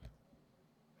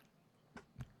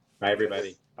 Bye,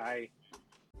 everybody. Bye.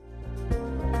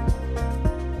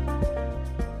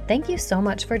 Thank you so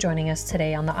much for joining us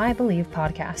today on the I Believe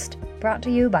podcast, brought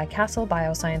to you by Castle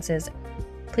Biosciences.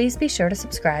 Please be sure to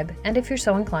subscribe, and if you're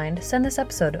so inclined, send this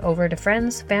episode over to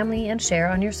friends, family, and share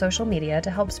on your social media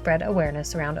to help spread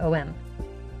awareness around OM.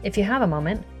 If you have a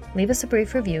moment, leave us a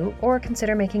brief review or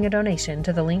consider making a donation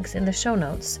to the links in the show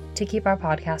notes to keep our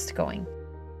podcast going.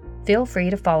 Feel free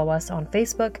to follow us on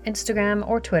Facebook, Instagram,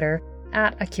 or Twitter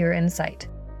 @A Cure Insight.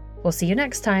 We'll see you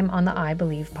next time on the I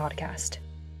Believe podcast.